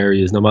certain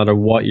areas, no matter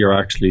what you're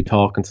actually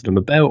talking to them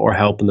about or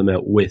helping them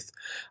out with.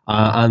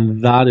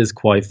 And that is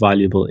quite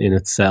valuable in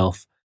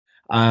itself.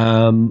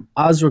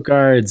 As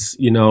regards,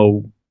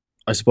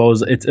 I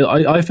suppose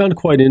I found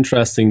quite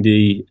interesting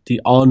the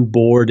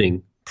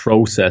onboarding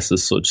process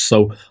as such.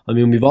 So, I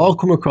mean, we've all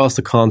come across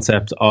the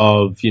concept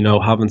of,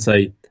 having,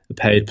 say,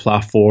 paid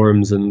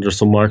platforms, and there's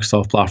some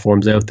Microsoft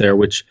platforms out there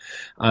which,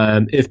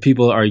 if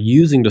people are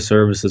using the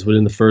services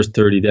within the first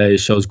 30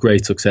 days, shows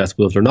great success.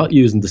 But if they're not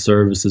using the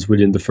services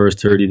within the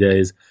first 30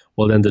 days,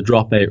 well, then the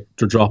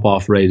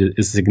drop-off rate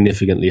is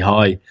significantly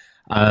high.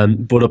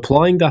 But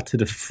applying that to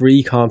the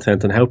free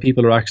content and how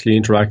people are actually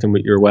interacting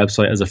with your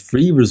website as a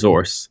free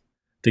resource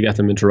to get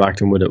them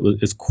interacting with it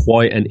is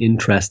quite an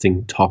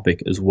interesting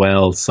topic as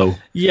well. So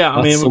yeah,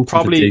 I mean, we'll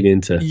probably dig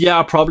into.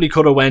 Yeah, probably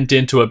could have went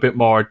into a bit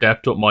more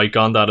depth with Mike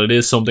on that. It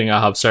is something I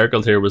have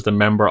circled here, was the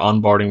member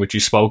onboarding, which you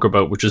spoke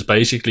about, which is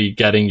basically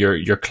getting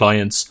your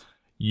clients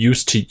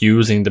used to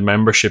using the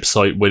membership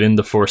site within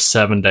the first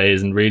 7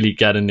 days and really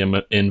getting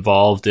them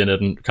involved in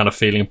it and kind of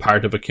feeling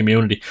part of a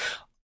community.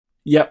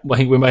 Yeah, I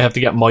think we might have to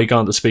get Mike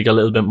on to speak a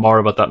little bit more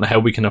about that and how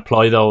we can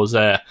apply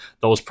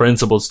those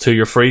principles to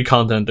your free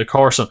content, of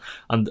course.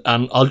 And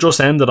I'll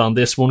just end it on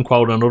this one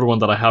quote. Another one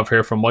that I have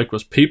here from Mike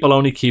was, people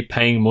only keep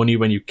paying money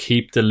when you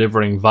keep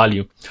delivering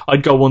value.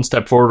 I'd go one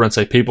step further and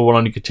say people will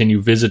only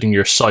continue visiting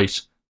your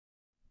site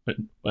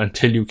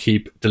until you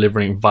keep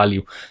delivering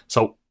value.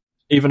 So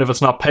even if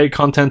it's not paid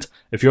content,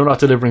 if you're not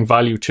delivering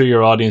value to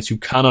your audience, you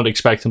cannot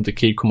expect them to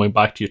keep coming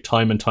back to you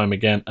time and time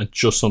again. And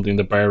just something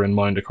to bear in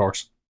mind, of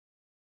course.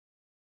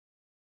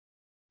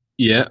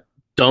 Yeah,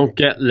 don't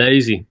get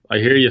lazy. I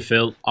hear you,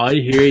 Phil. I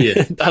hear you.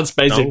 That's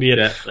basically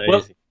it.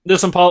 Well,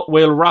 listen, Paul,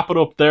 we'll wrap it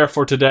up there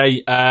for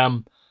today.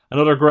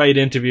 Another great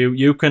interview.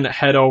 You can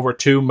head over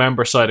to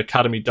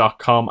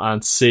membersiteacademy.com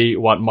and see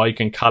what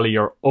Mike and Callie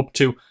are up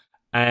to.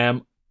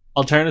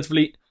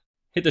 Alternatively,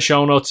 hit the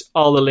show notes,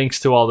 all the links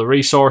to all the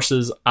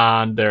resources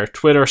and their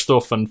Twitter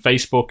stuff and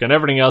Facebook and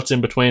everything else in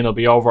between will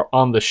be over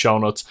on the show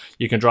notes.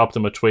 You can drop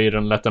them a tweet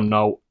and let them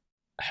know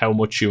how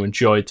much you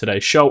enjoyed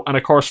today's show. And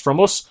of course, from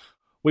us,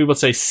 we will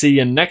say see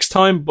you next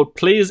time, but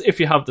please, if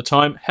you have the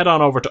time, head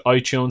on over to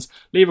iTunes,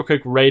 leave a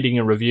quick rating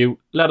and review,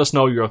 let us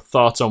know your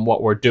thoughts on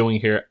what we're doing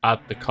here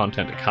at the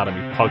Content Academy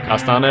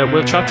podcast, and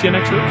we'll chat to you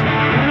next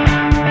week.